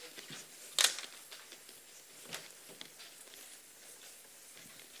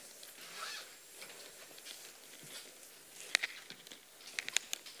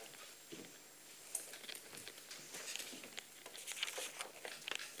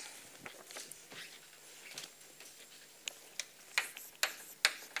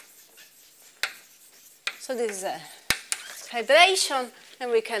 So this is a vibration,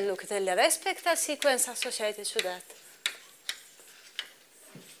 and we can look at the LRS spectral sequence associated to that.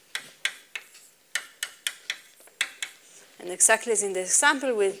 And exactly as in the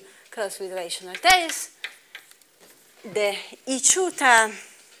example with curves with rational tails, the E2 term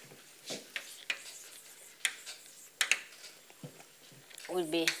will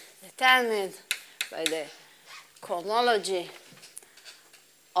be determined by the cohomology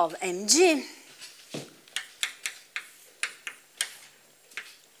of MG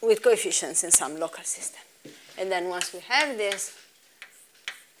with coefficients in some local system. And then once we have this,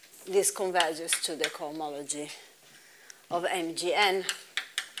 this converges to the cohomology of MGN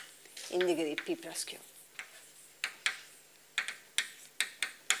in degree P plus Q.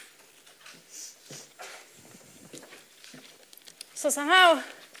 So somehow,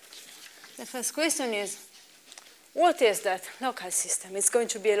 the first question is, what is that local system? It's going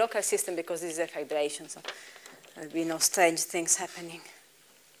to be a local system because this is a vibration, so there will be no strange things happening.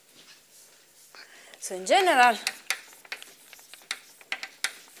 So in general,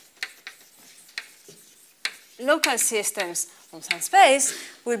 local systems on some space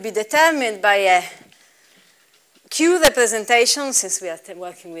will be determined by a Q representation, since we are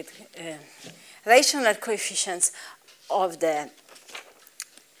working with rational coefficients of the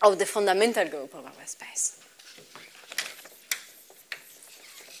fundamental group of our space.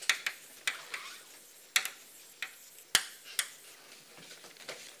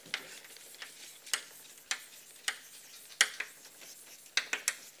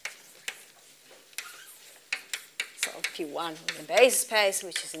 P1 of the base space,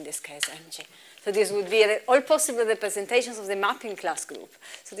 which is in this case MG. So this would be all possible representations of the mapping class group.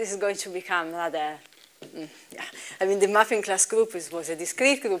 So this is going to become rather, yeah. I mean, the mapping class group was a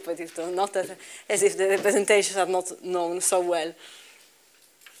discrete group, but it's not as if the representations are not known so well.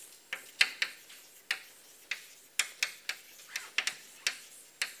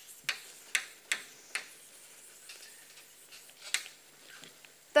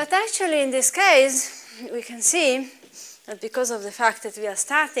 But actually, in this case, we can see that because of the fact that we are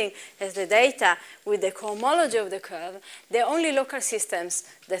starting as the data with the cohomology of the curve, the only local systems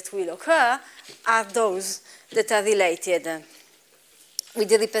that will occur are those that are related with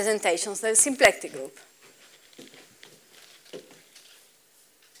the representations of the symplectic group.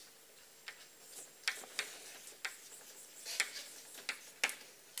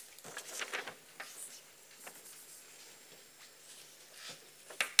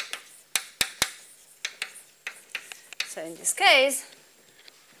 So in this case,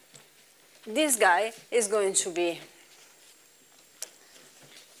 this guy is going to be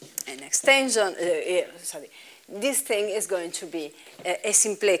an extension, this thing is going to be a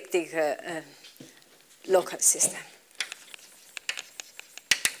symplectic local system.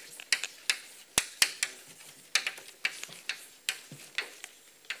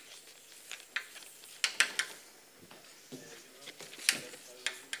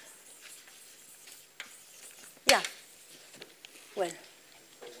 Yeah. Well.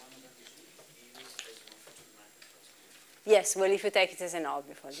 Yes, well, if you take it as an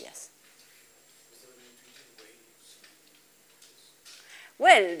orbifold, yes.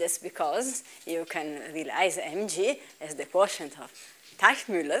 Well, that's because you can realize mg as the quotient of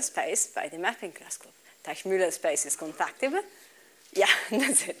Teichmüller space by the mapping class group. Teichmüller space is contractible. Yeah,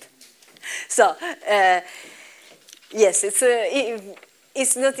 that's it. So, yes,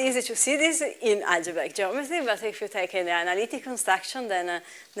 it's not easy to see this in algebraic geometry, but if you take an analytic construction, then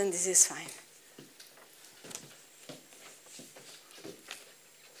this is fine.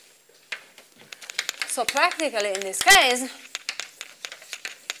 So practically in this case,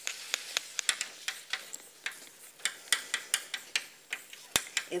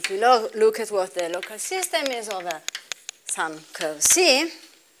 if we look at what the local system is over some curve C,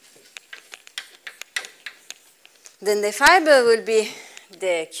 then the fiber will be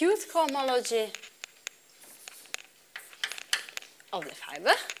the acute cohomology of the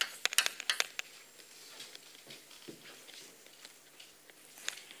fiber.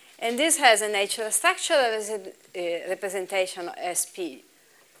 And this has a natural structure as a representation of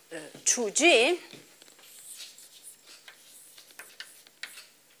SP2G.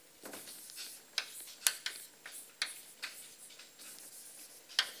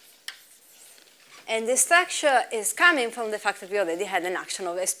 And the structure is coming from the fact that we already had an action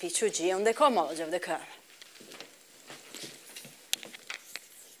of SP2G on the cohomology of the curve.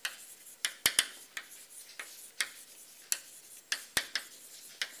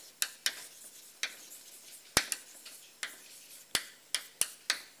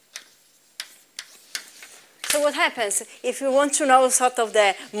 So what happens if you want to know sort of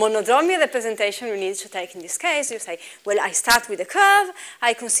the monodromy representation you need to take in this case? You say, well, I start with a curve.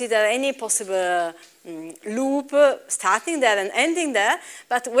 I consider any possible loop starting there and ending there.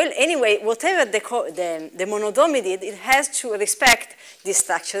 But, well, anyway, whatever the monodromy did, it has to respect this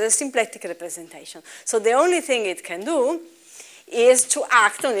structure, the symplectic representation. So the only thing it can do is to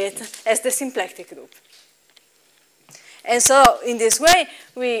act on it as the symplectic group. And so in this way,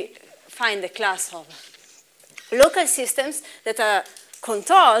 we find the class of local systems that are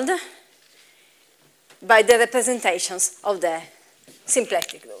controlled by the representations of the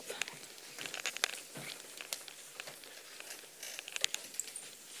symplectic group.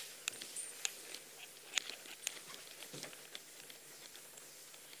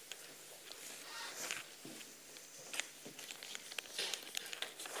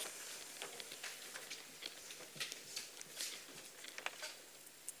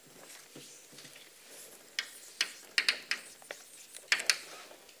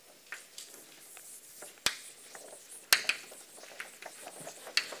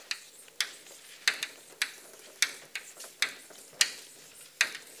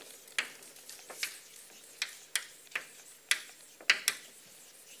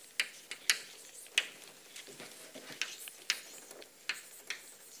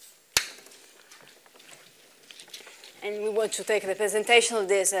 And we want to take representation of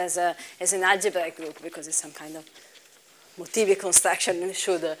this as an algebraic group because it's some kind of motivic construction and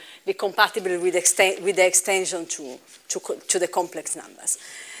should be compatible with the extension to the complex numbers.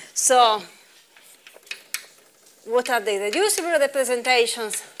 So what are the irreducible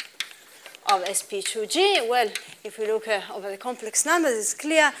representations of SP2G? Well, if we look over the complex numbers, it's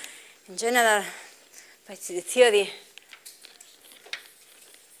clear. In general, by the theory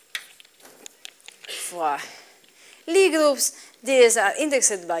for Lie groups, these are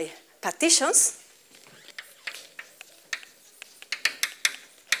indexed by partitions.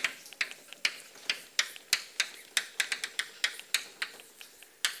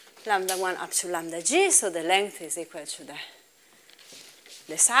 Lambda 1 up to lambda g, so the length is equal to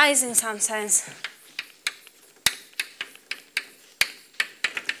the size in some sense.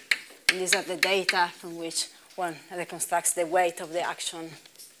 And these are the data from which one reconstructs the weight of the action.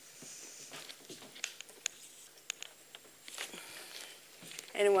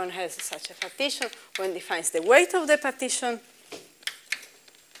 Anyone has such a partition, one defines the weight of the partition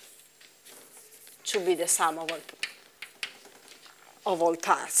to be the sum of all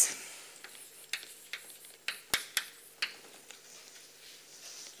parts.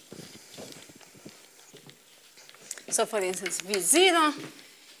 So for instance, V0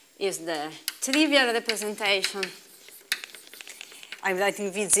 is the trivial representation. I'm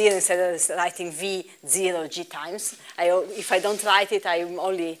writing V0 instead of writing V0 G times. If I don't write it, I'm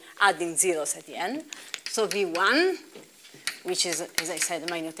only adding zeros at the end. So V1, which is, as I said,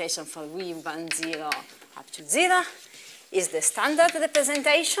 my notation for V1, 0 up to 0, is the standard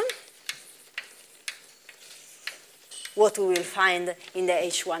representation. What we will find in the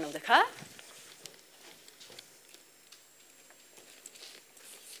H1 of the curve.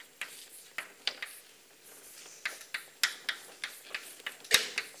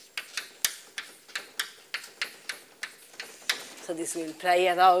 So this will play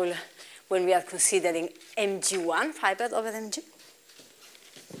a role when we are considering mg1 fiber over mg.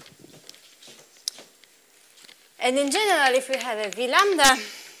 And in general, if we have a v lambda,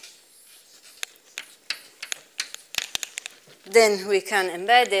 then we can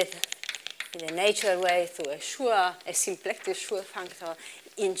embed it in a natural way through a symplectic Schur factor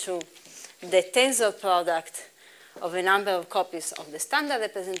into the tensor product of a number of copies of the standard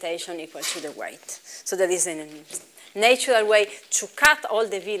representation equal to the weight. So there is a natural way to cut all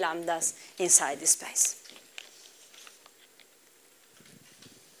the v lambdas inside this space.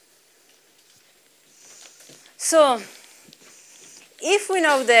 So if we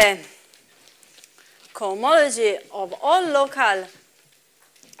know the cohomology of all local,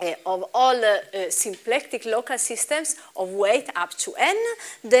 symplectic local systems of weight up to n,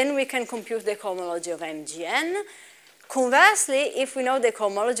 then we can compute the cohomology of mgn. Conversely, if we know the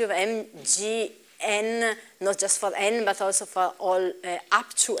cohomology of mgn, not just for n, but also for all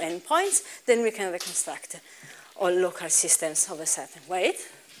up to n points, then we can reconstruct all local systems of a certain weight.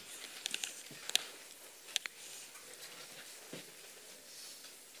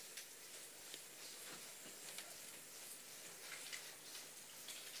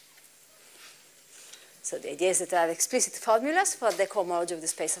 So the idea is that there are explicit formulas for the cohomology of the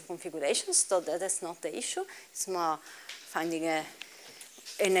space of configurations, so that's not the issue. It's more finding an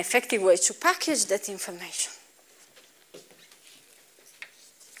effective way to package that information.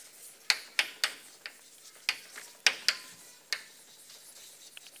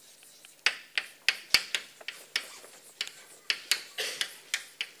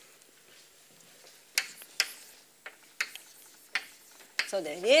 So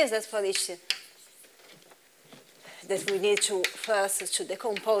the idea is that for each that we need to first to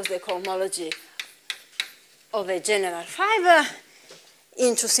decompose the cohomology of a general fiber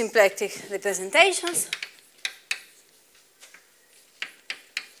into symplectic representations.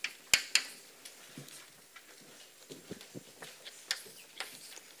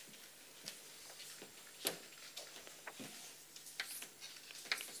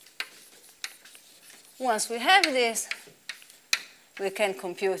 Once we have this, we can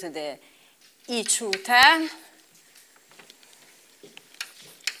compute the E2 term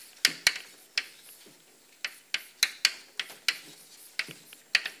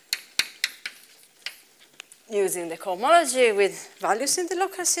using the cohomology with values in the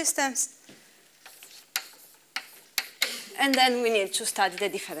local systems. And then we need to study the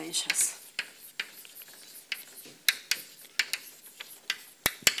differentials.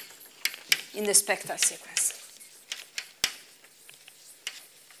 In the spectral sequence.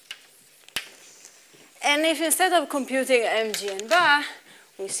 And if instead of computing mg and bar,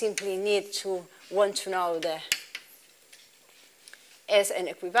 we simply want to know the as an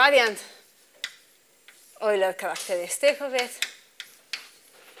equivariant Euler characteristic of it.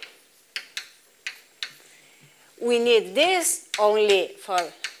 We need this only for,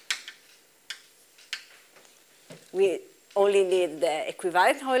 we only need the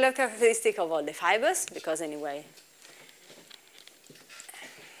equivalent Euler characteristic of all the fibers, because anyway.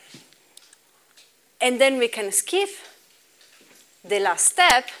 And then we can skip the last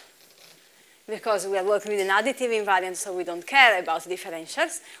step, because we are working with an additive invariant, so we don't care about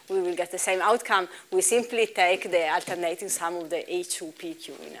differentials. We will get the same outcome. We simply take the alternating sum of the A2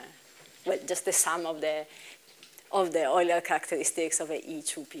 PQ well, just the sum of the Euler characteristics of a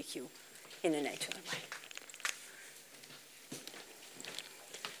E2 PQ in a natural way.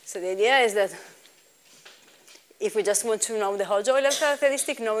 So the idea is that if we just want to know the Hodge Euler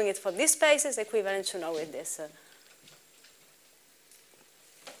characteristic, knowing it for this space is equivalent to knowing this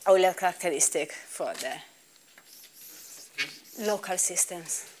Euler characteristic for the local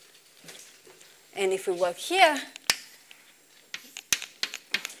systems. And if we work here,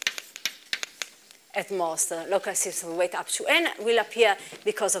 at most, local systems weight up to n will appear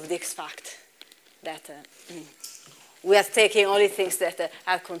because of this fact that we are taking only things that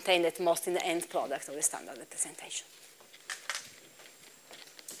are contained at most in the end product of the standard representation.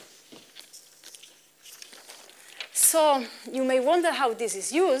 So you may wonder how this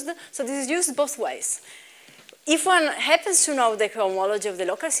is used. So this is used both ways. if one happens to know the cohomology of the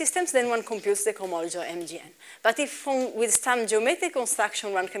local systems, then one computes the cohomology of MGN. But if with some geometric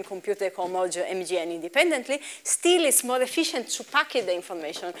construction one can compute the cohomology of MGN independently, still it's more efficient to packet the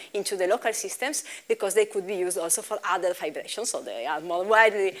information into the local systems because they could be used also for other fibrations, so they are more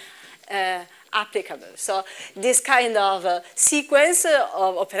widely applicable. So this kind of sequence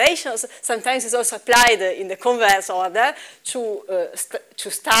of operations sometimes is also applied in the converse order to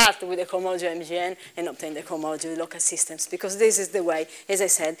start with the cohomology of MGN and obtain the cohomology of local systems, because this is the way, as I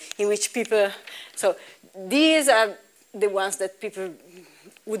said, in which people, so these are the ones that people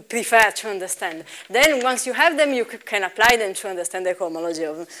would prefer to understand. Then once you have them, you can apply them to understand the cohomology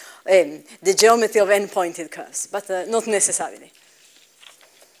of the geometry of n-pointed curves, but not necessarily.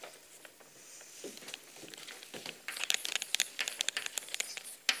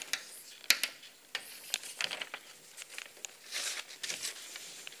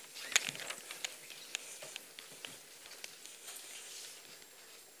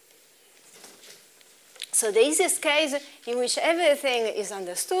 So the easiest case in which everything is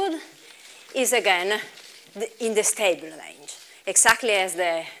understood is, again, in the stable range, exactly as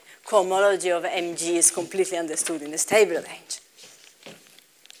the cohomology of Mg is completely understood in the stable range.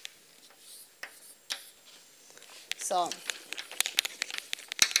 So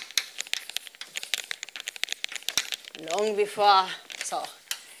long before, so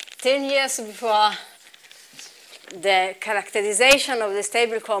 10 years before the characterization of the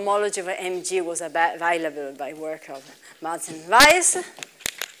stable cohomology of Mg was available by work of Martin and Weiss,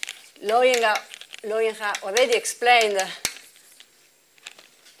 Loinger already explained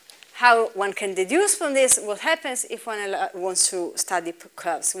how one can deduce from this what happens if one wants to study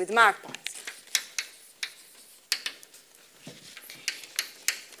curves with mark points.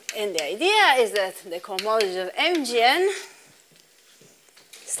 And the idea is that the cohomology of Mgn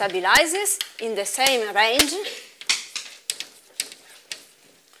stabilizes in the same range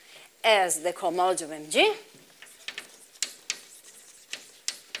as the cohomology of Mg,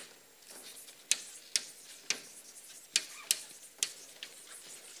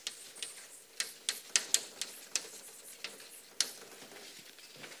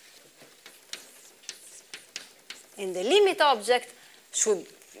 and the limit object should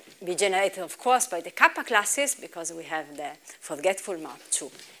be generated, of course, by the kappa classes, because we have the forgetful map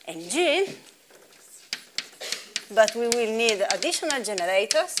to Mg, but we will need additional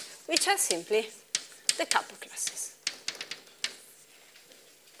generators, which are simply the kappa classes.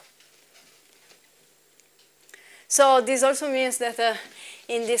 So this also means that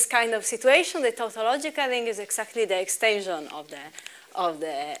in this kind of situation, the tautological ring is exactly the extension of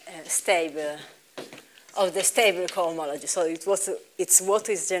the stable cohomology. So it's what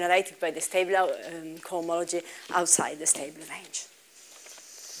is generated by the stable cohomology outside the stable range.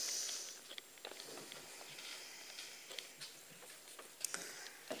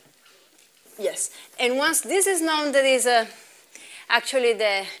 Yes, and once this is known, there is actually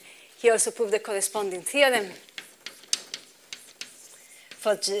he also proved the corresponding theorem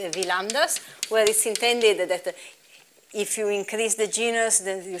for V lambdas, where it's intended that if you increase the genus,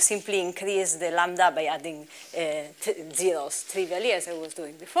 then you simply increase the lambda by adding zeros trivially, as I was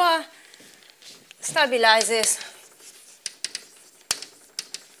doing before. Stabilizes.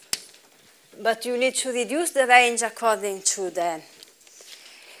 But you need to reduce the range according to the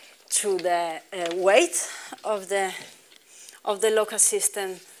weight of the local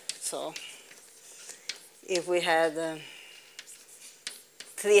system. So if we had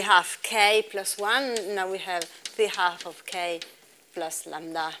 3/2 k plus 1, now we have 3/2 of k plus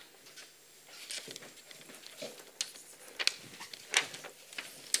lambda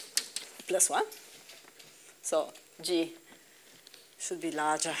plus 1. So G should be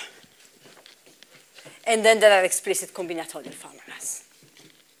larger. And then there are explicit combinatorial formulas.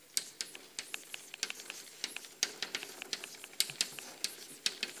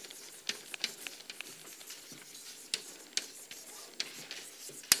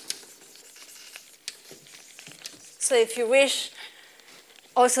 So if you wish,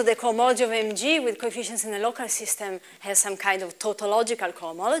 also the cohomology of Mg with coefficients in a local system has some kind of tautological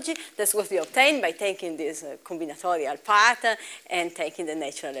cohomology. That's what we obtain by taking this combinatorial part and taking the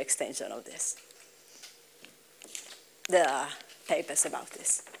natural extension of this. There are papers about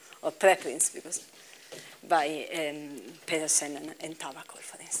this, or preprints, because by Pedersen and Tavakol,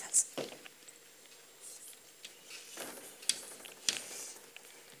 for instance.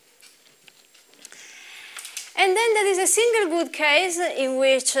 And then there is a single good case in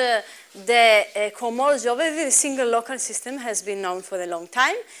which the cohomology of every single local system has been known for a long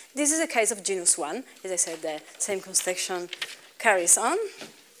time. This is a case of genus 1. As I said, the same construction carries on.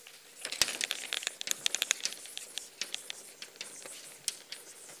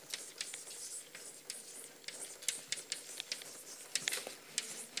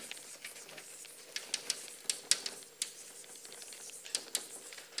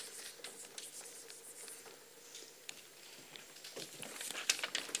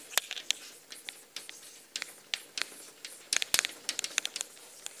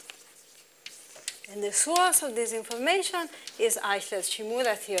 And the source of this information is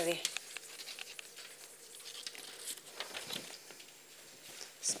Eichler-Shimura theory.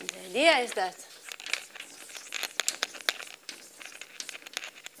 So the idea is that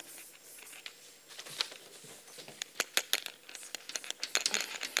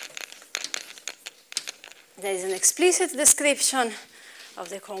there is an explicit description of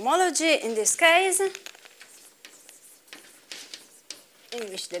the cohomology in this case, in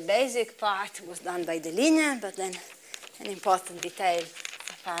which the basic part was done by the linear, but then an important detail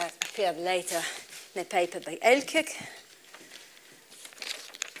appeared later in a paper by Elkirk.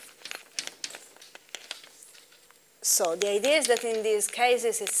 So the idea is that in these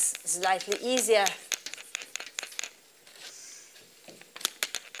cases it's slightly easier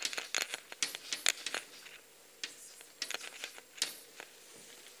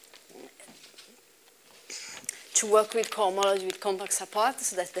to work with cohomology with complex support,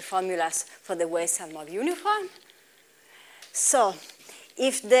 so that the formulas for the weights are more uniform. So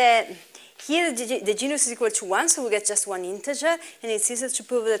if here the genus is equal to 1, so we get just one integer, and it's easy to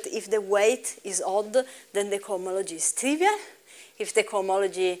prove that if the weight is odd, then the cohomology is trivial. If the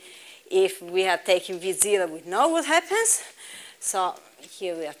cohomology, if we are taking V0, we know what happens. So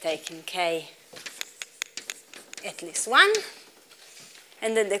here we are taking K at least 1.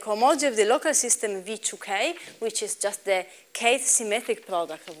 And then the cohomology of the local system V2K, which is just the kth symmetric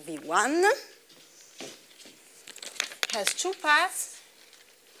product of V1, has two parts.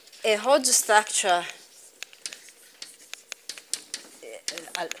 A Hodge structure,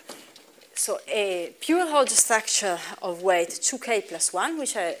 so a pure Hodge structure of weight 2k plus 1,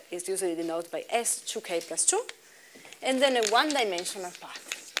 which is usually denoted by S 2k plus 2, and then a one-dimensional part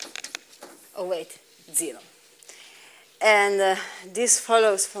of weight 0. And this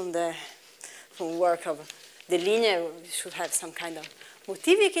follows from work of the linear. We should have some kind of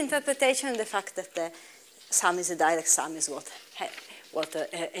motivic interpretation, and the fact that the sum is a direct sum is what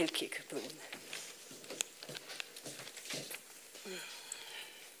Elkirk proved.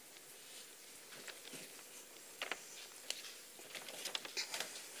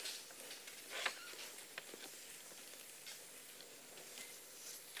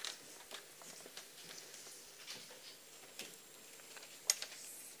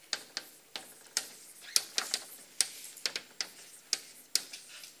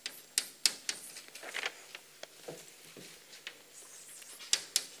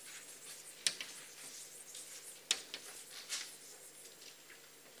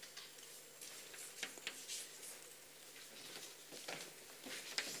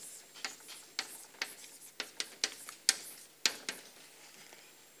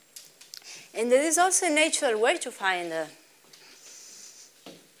 And there is also a natural way to find,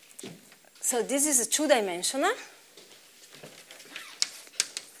 so this is a two-dimensional.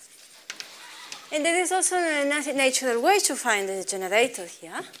 And there is also a natural way to find the generator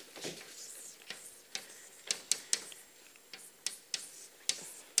here.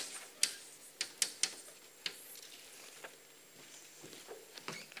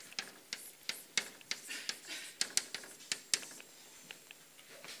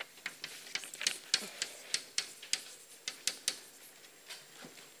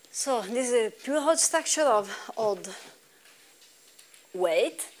 So this is a pure Hodge structure of odd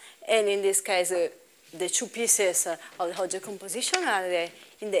weight, and in this case the two pieces of the Hodge composition are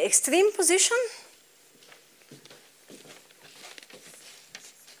in the extreme position.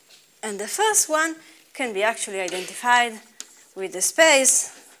 And the first one can be actually identified with the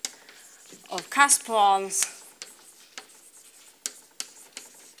space of Kasparons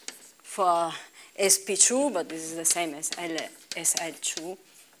for SP2, but this is the same as L2.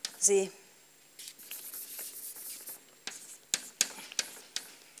 Z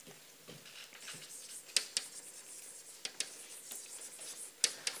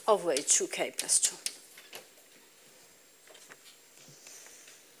of weight 2k plus 2.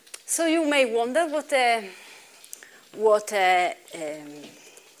 So you may wonder what a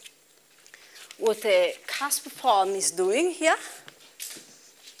cusp form is doing here.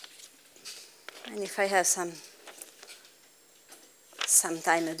 And if I have some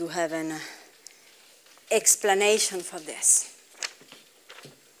time, I do have an explanation for this.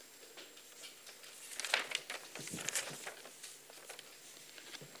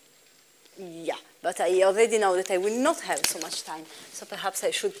 Yeah, but I already know that I will not have so much time, so perhaps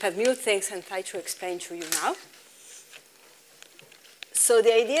I should permute things and try to explain to you now. So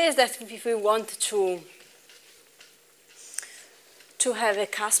the idea is that if we want to have a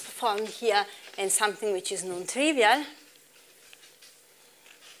cusp form here and something which is non-trivial,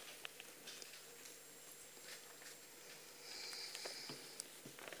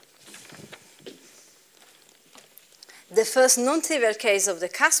 the first non-trivial case of the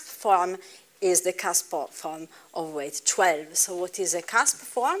cusp form is the cusp form of weight 12. So what is a cusp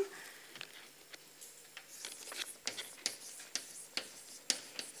form?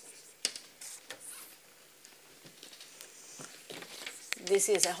 This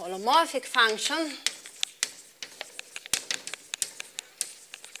is a holomorphic function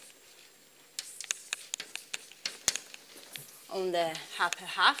on the upper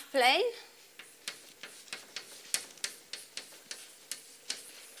half plane.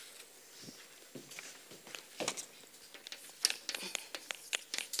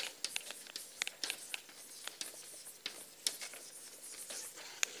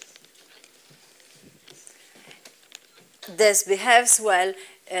 This behaves well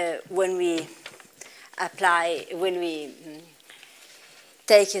when we apply, when we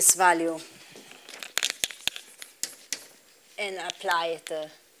take its value and apply it,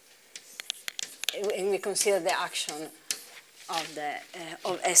 and we consider the action of the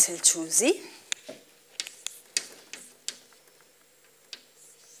of SL2Z.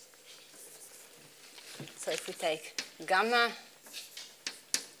 So if we take gamma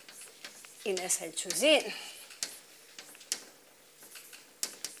in SL2Z,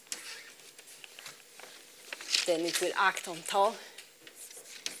 then it will act on tau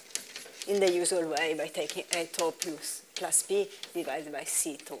in the usual way by taking A tau plus B divided by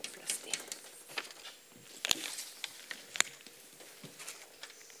C tau plus D.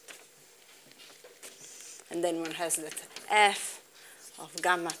 And then one has that F of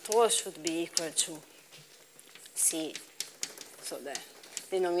gamma tau should be equal to C. So the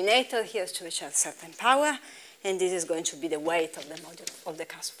denominator here should reach a certain power, and this is going to be the weight of the module of the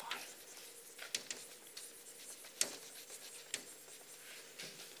cusp form.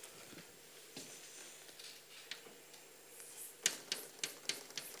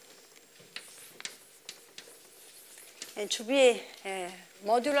 And to be a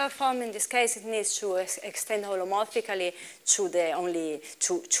modular form, in this case, it needs to extend holomorphically to the only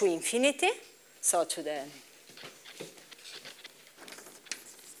to infinity, so to the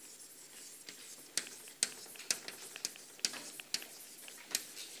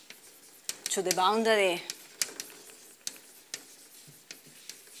boundary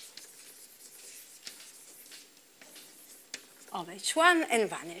of H1 and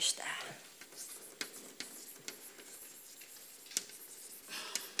vanish there.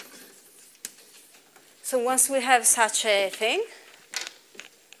 So once we have such a thing,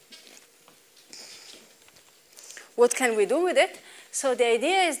 what can we do with it? So the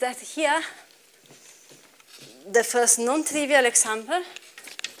idea is that here, the first non-trivial example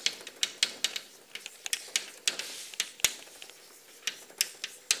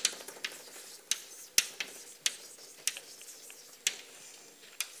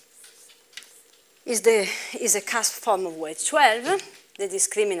is a cusp form of weight 12, the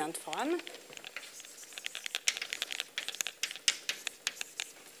discriminant form.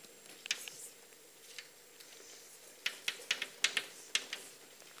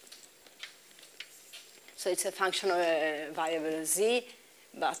 So it's a function of a variable z,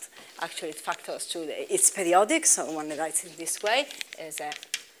 but actually it factors to it's periodic, so one writes it this way as a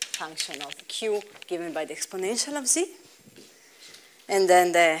function of q given by the exponential of z. And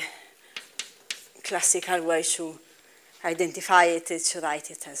then the classical way to identify it is to write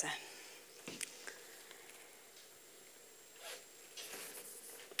it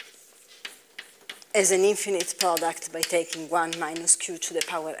as an infinite product by taking 1 minus q to the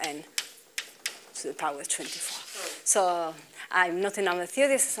power n to the power 24. So I'm not a number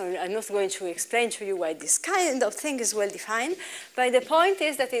theorist, so I'm not going to explain to you why this kind of thing is well defined, but the point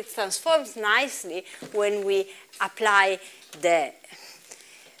is that it transforms nicely when we apply the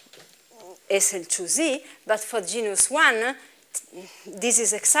SL2Z, but for genus 1, this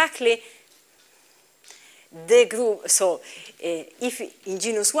is exactly the group. So if in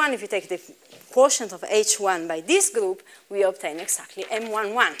genus 1, if you take the quotient of H1 by this group, we obtain exactly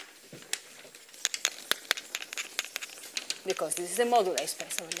M11. Because this is the moduli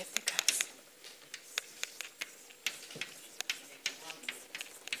space of ellipticals.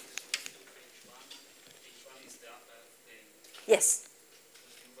 Yes.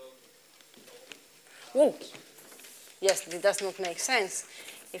 Oh, yes, it does not make sense.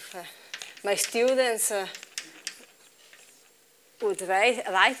 If my students would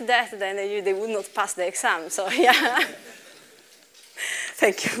write that, then they would not pass the exam. So yeah,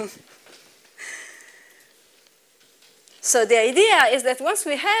 thank you. So the idea is that once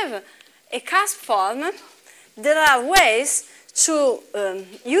we have a cusp form, there are ways to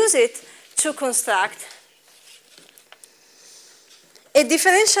use it to construct a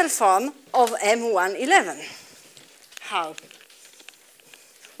differential form of M111. how?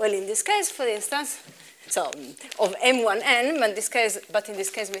 Well, in this case, for instance, so of M1n, but in this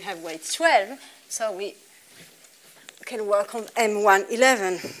case we have weight 12, so we can work on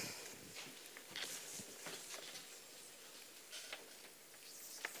M111.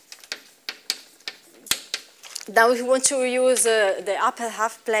 Now if we want to use the upper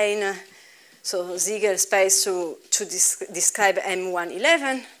half plane, so Ziegler space to describe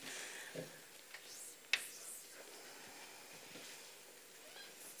M111,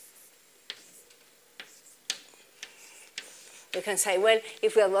 you can say, well,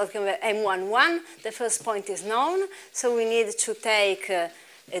 if we are working with M11, the first point is known, so we need to take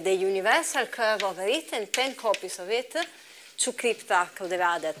the universal curve over it and 10 copies of it to keep track of the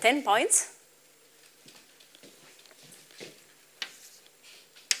other 10 points.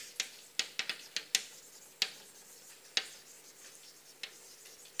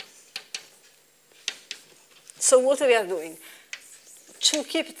 So what we are doing? To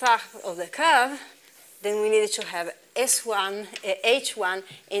keep track of the curve, then we need to have S1, H1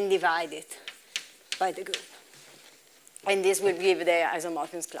 and divide it by the group. And this will give the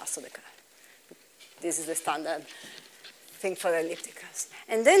isomorphism class of the curve. This is the standard thing for ellipticals.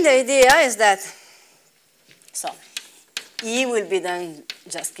 And then the idea is that, so E will be then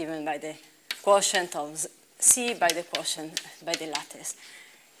just given by the quotient of C by the quotient by the lattice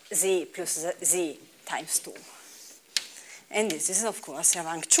Z plus Z times 2. And this is, of course, a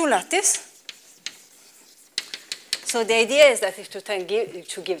rank 2 lattice. So the idea is that if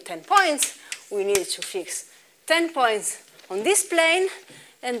to give 10 points, we need to fix 10 points on this plane,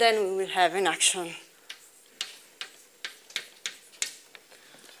 and then we will have an action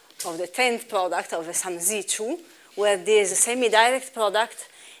of the 10th product of some Z2, where this semi-direct product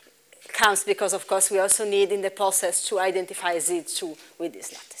comes because, of course, we also need in the process to identify Z2 with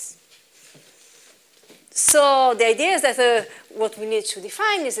this lattice. So the idea is that what we need to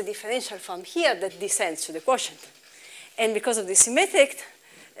define is a differential form here that descends to the quotient. And because of the symmetric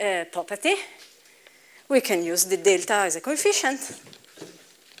property, we can use the delta as a coefficient.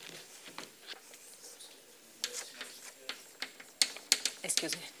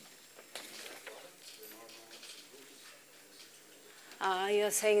 Excuse me.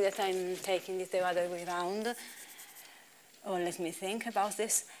 You're saying that I'm taking it the other way around. Oh, let me think about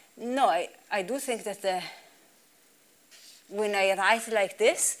this. No, I do think that when I write like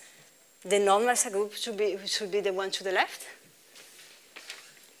this, the normal subgroup should be the one to the left.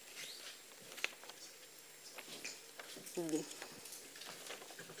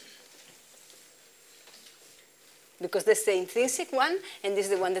 Because that's the intrinsic one, and this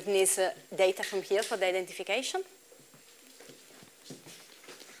is the one that needs data from here for the identification.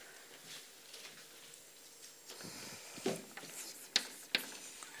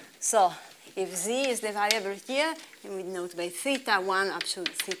 So if Z is the variable here, and we note by theta 1 up to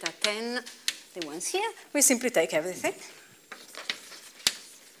theta 10, the ones here, we simply take everything.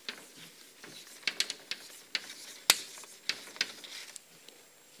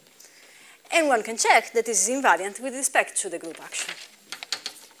 And one can check that this is invariant with respect to the group action.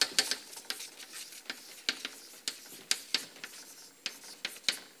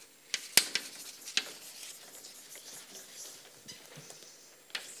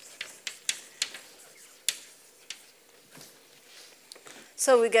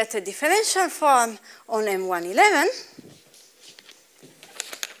 So we get a differential form on M111.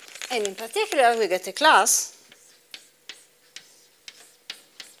 And in particular, we get a class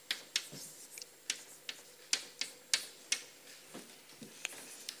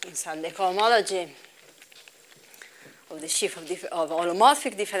inside the cohomology of the sheaf of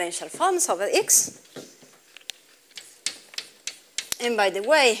holomorphic differential forms over X. And by the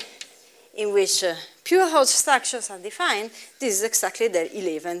way, in which pure Hodge structures are defined, this is exactly the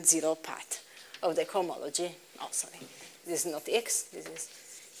 11-0 part of the cohomology. Oh, sorry, this is not X, this is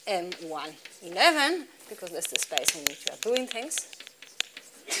M111, because that's the space in which we are doing things.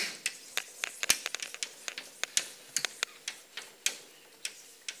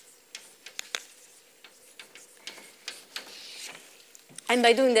 And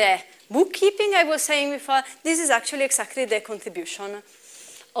by doing the bookkeeping I was saying before, this is actually exactly the contribution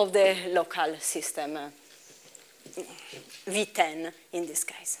of the local system, V10 in this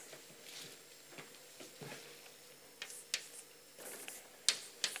case.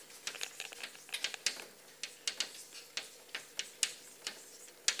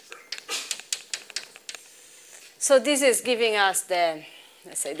 So this is giving us the,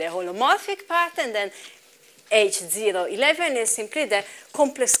 let's say, the holomorphic part, and then H011 is simply the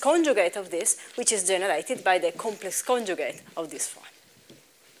complex conjugate of this, which is generated by the complex conjugate of this form.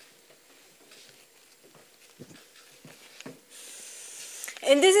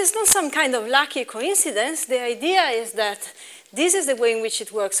 And this is not some kind of lucky coincidence. The idea is that this is the way in which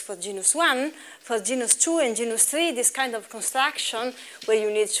it works for genus 1. For genus 2 and genus 3, this kind of construction where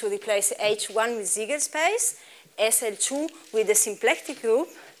you need to replace H1 with Ziegler space, SL2 with the symplectic group,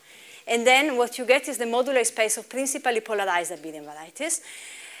 and then what you get is the modular space of principally polarized abelian varieties.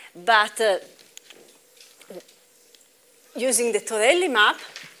 But using the Torelli map,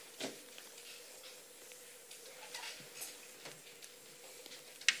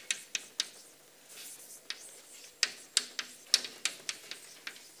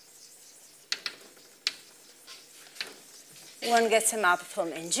 one gets a map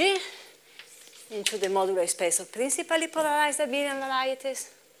from NG into the modular space of principally polarized abelian varieties.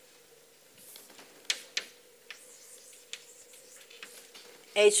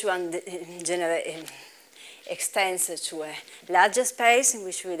 H1 extends to a larger space in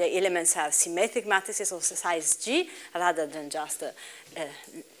which the elements are symmetric matrices of size G rather than just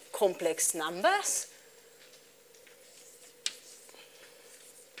complex numbers.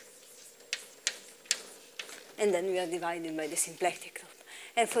 And then we are divided by the symplectic group.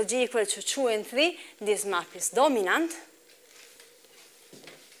 And for G equal to 2 and 3, this map is dominant.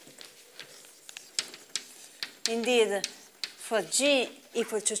 Indeed, for G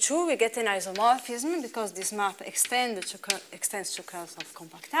equal to 2, we get an isomorphism because this map extends to curves of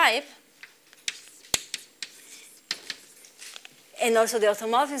compact type. And also the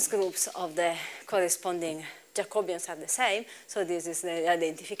automorphism groups of the corresponding Jacobians are the same, so this is the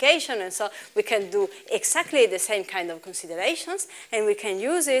identification, and so we can do exactly the same kind of considerations, and we can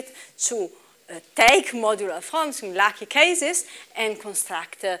use it to take modular forms in lucky cases and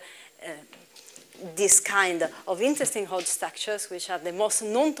construct this kind of interesting Hodge structures, which are the most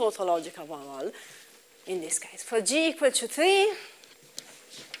non-tautological of all in this case. For G equal to 3,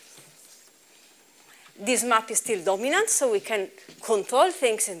 this map is still dominant, so we can control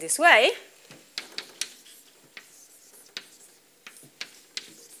things in this way.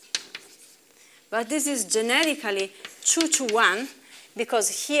 But this is generically 2 to 1,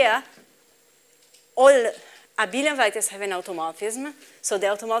 because here all abelian varieties have an automorphism. So the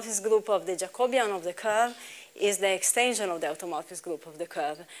automorphism group of the Jacobian of the curve is the extension of the automorphism group of the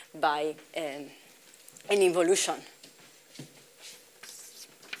curve by an involution.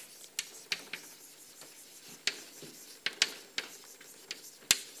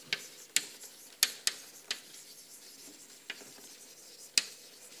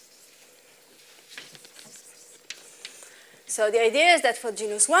 So the idea is that for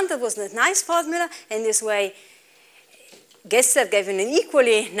genus 1, there was a nice formula, and this way Gessler gave an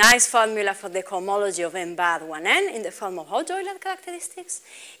equally nice formula for the cohomology of m bar 1n in the form of Hodge-Euler characteristics.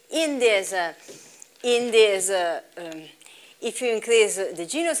 If you increase the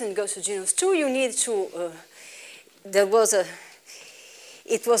genus and go to genus 2, you need to,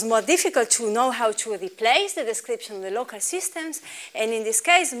 it was more difficult to know how to replace the description of the local systems, and in this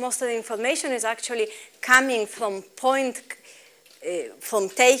case, most of the information is actually coming from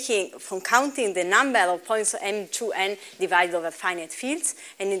counting the number of points m2n divided over finite fields,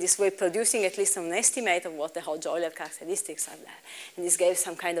 and in this way producing at least an estimate of what the Hodge-Euler characteristics are there. And this gave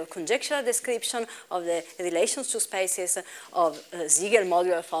some kind of conjectural description of the relations to spaces of Ziegler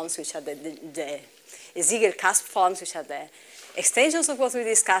modular forms, which are the Ziegler cusp forms, which are the extensions of what we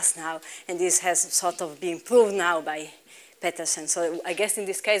discussed now, and this has sort of been proved now by Petersen. So I guess in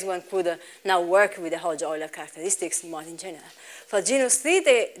this case one could now work with the Hodge-Euler characteristics more in general. For genus 3,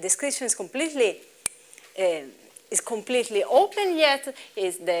 the description is completely open yet.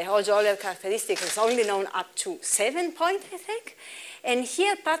 The Hodge-Euler characteristic is only known up to 7 points, I think. And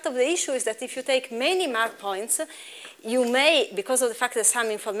here part of the issue is that if you take many map points, you may, because of the fact that some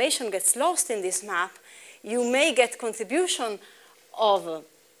information gets lost in this map, you may get contribution of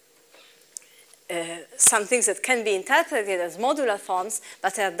some things that can be interpreted as modular forms,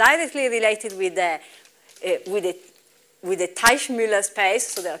 but are directly related with the Teichmüller space,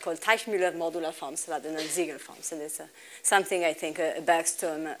 so they are called Teichmüller modular forms rather than Ziegler forms. And it's something I think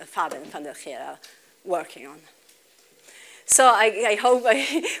Bergström, Faber, and van der Geer are working on. So I hope I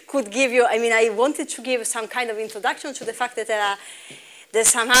could give you, I wanted to give some kind of introduction to the fact that there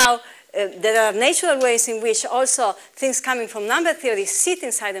are natural ways in which also things coming from number theory sit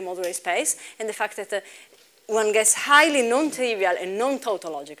inside the modular space, and the fact that one gets highly non-trivial and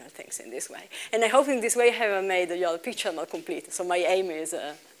non-tautological things in this way. And I hope in this way I have made your picture more complete. So my aim is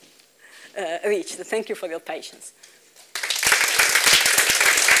reached. Thank you for your patience.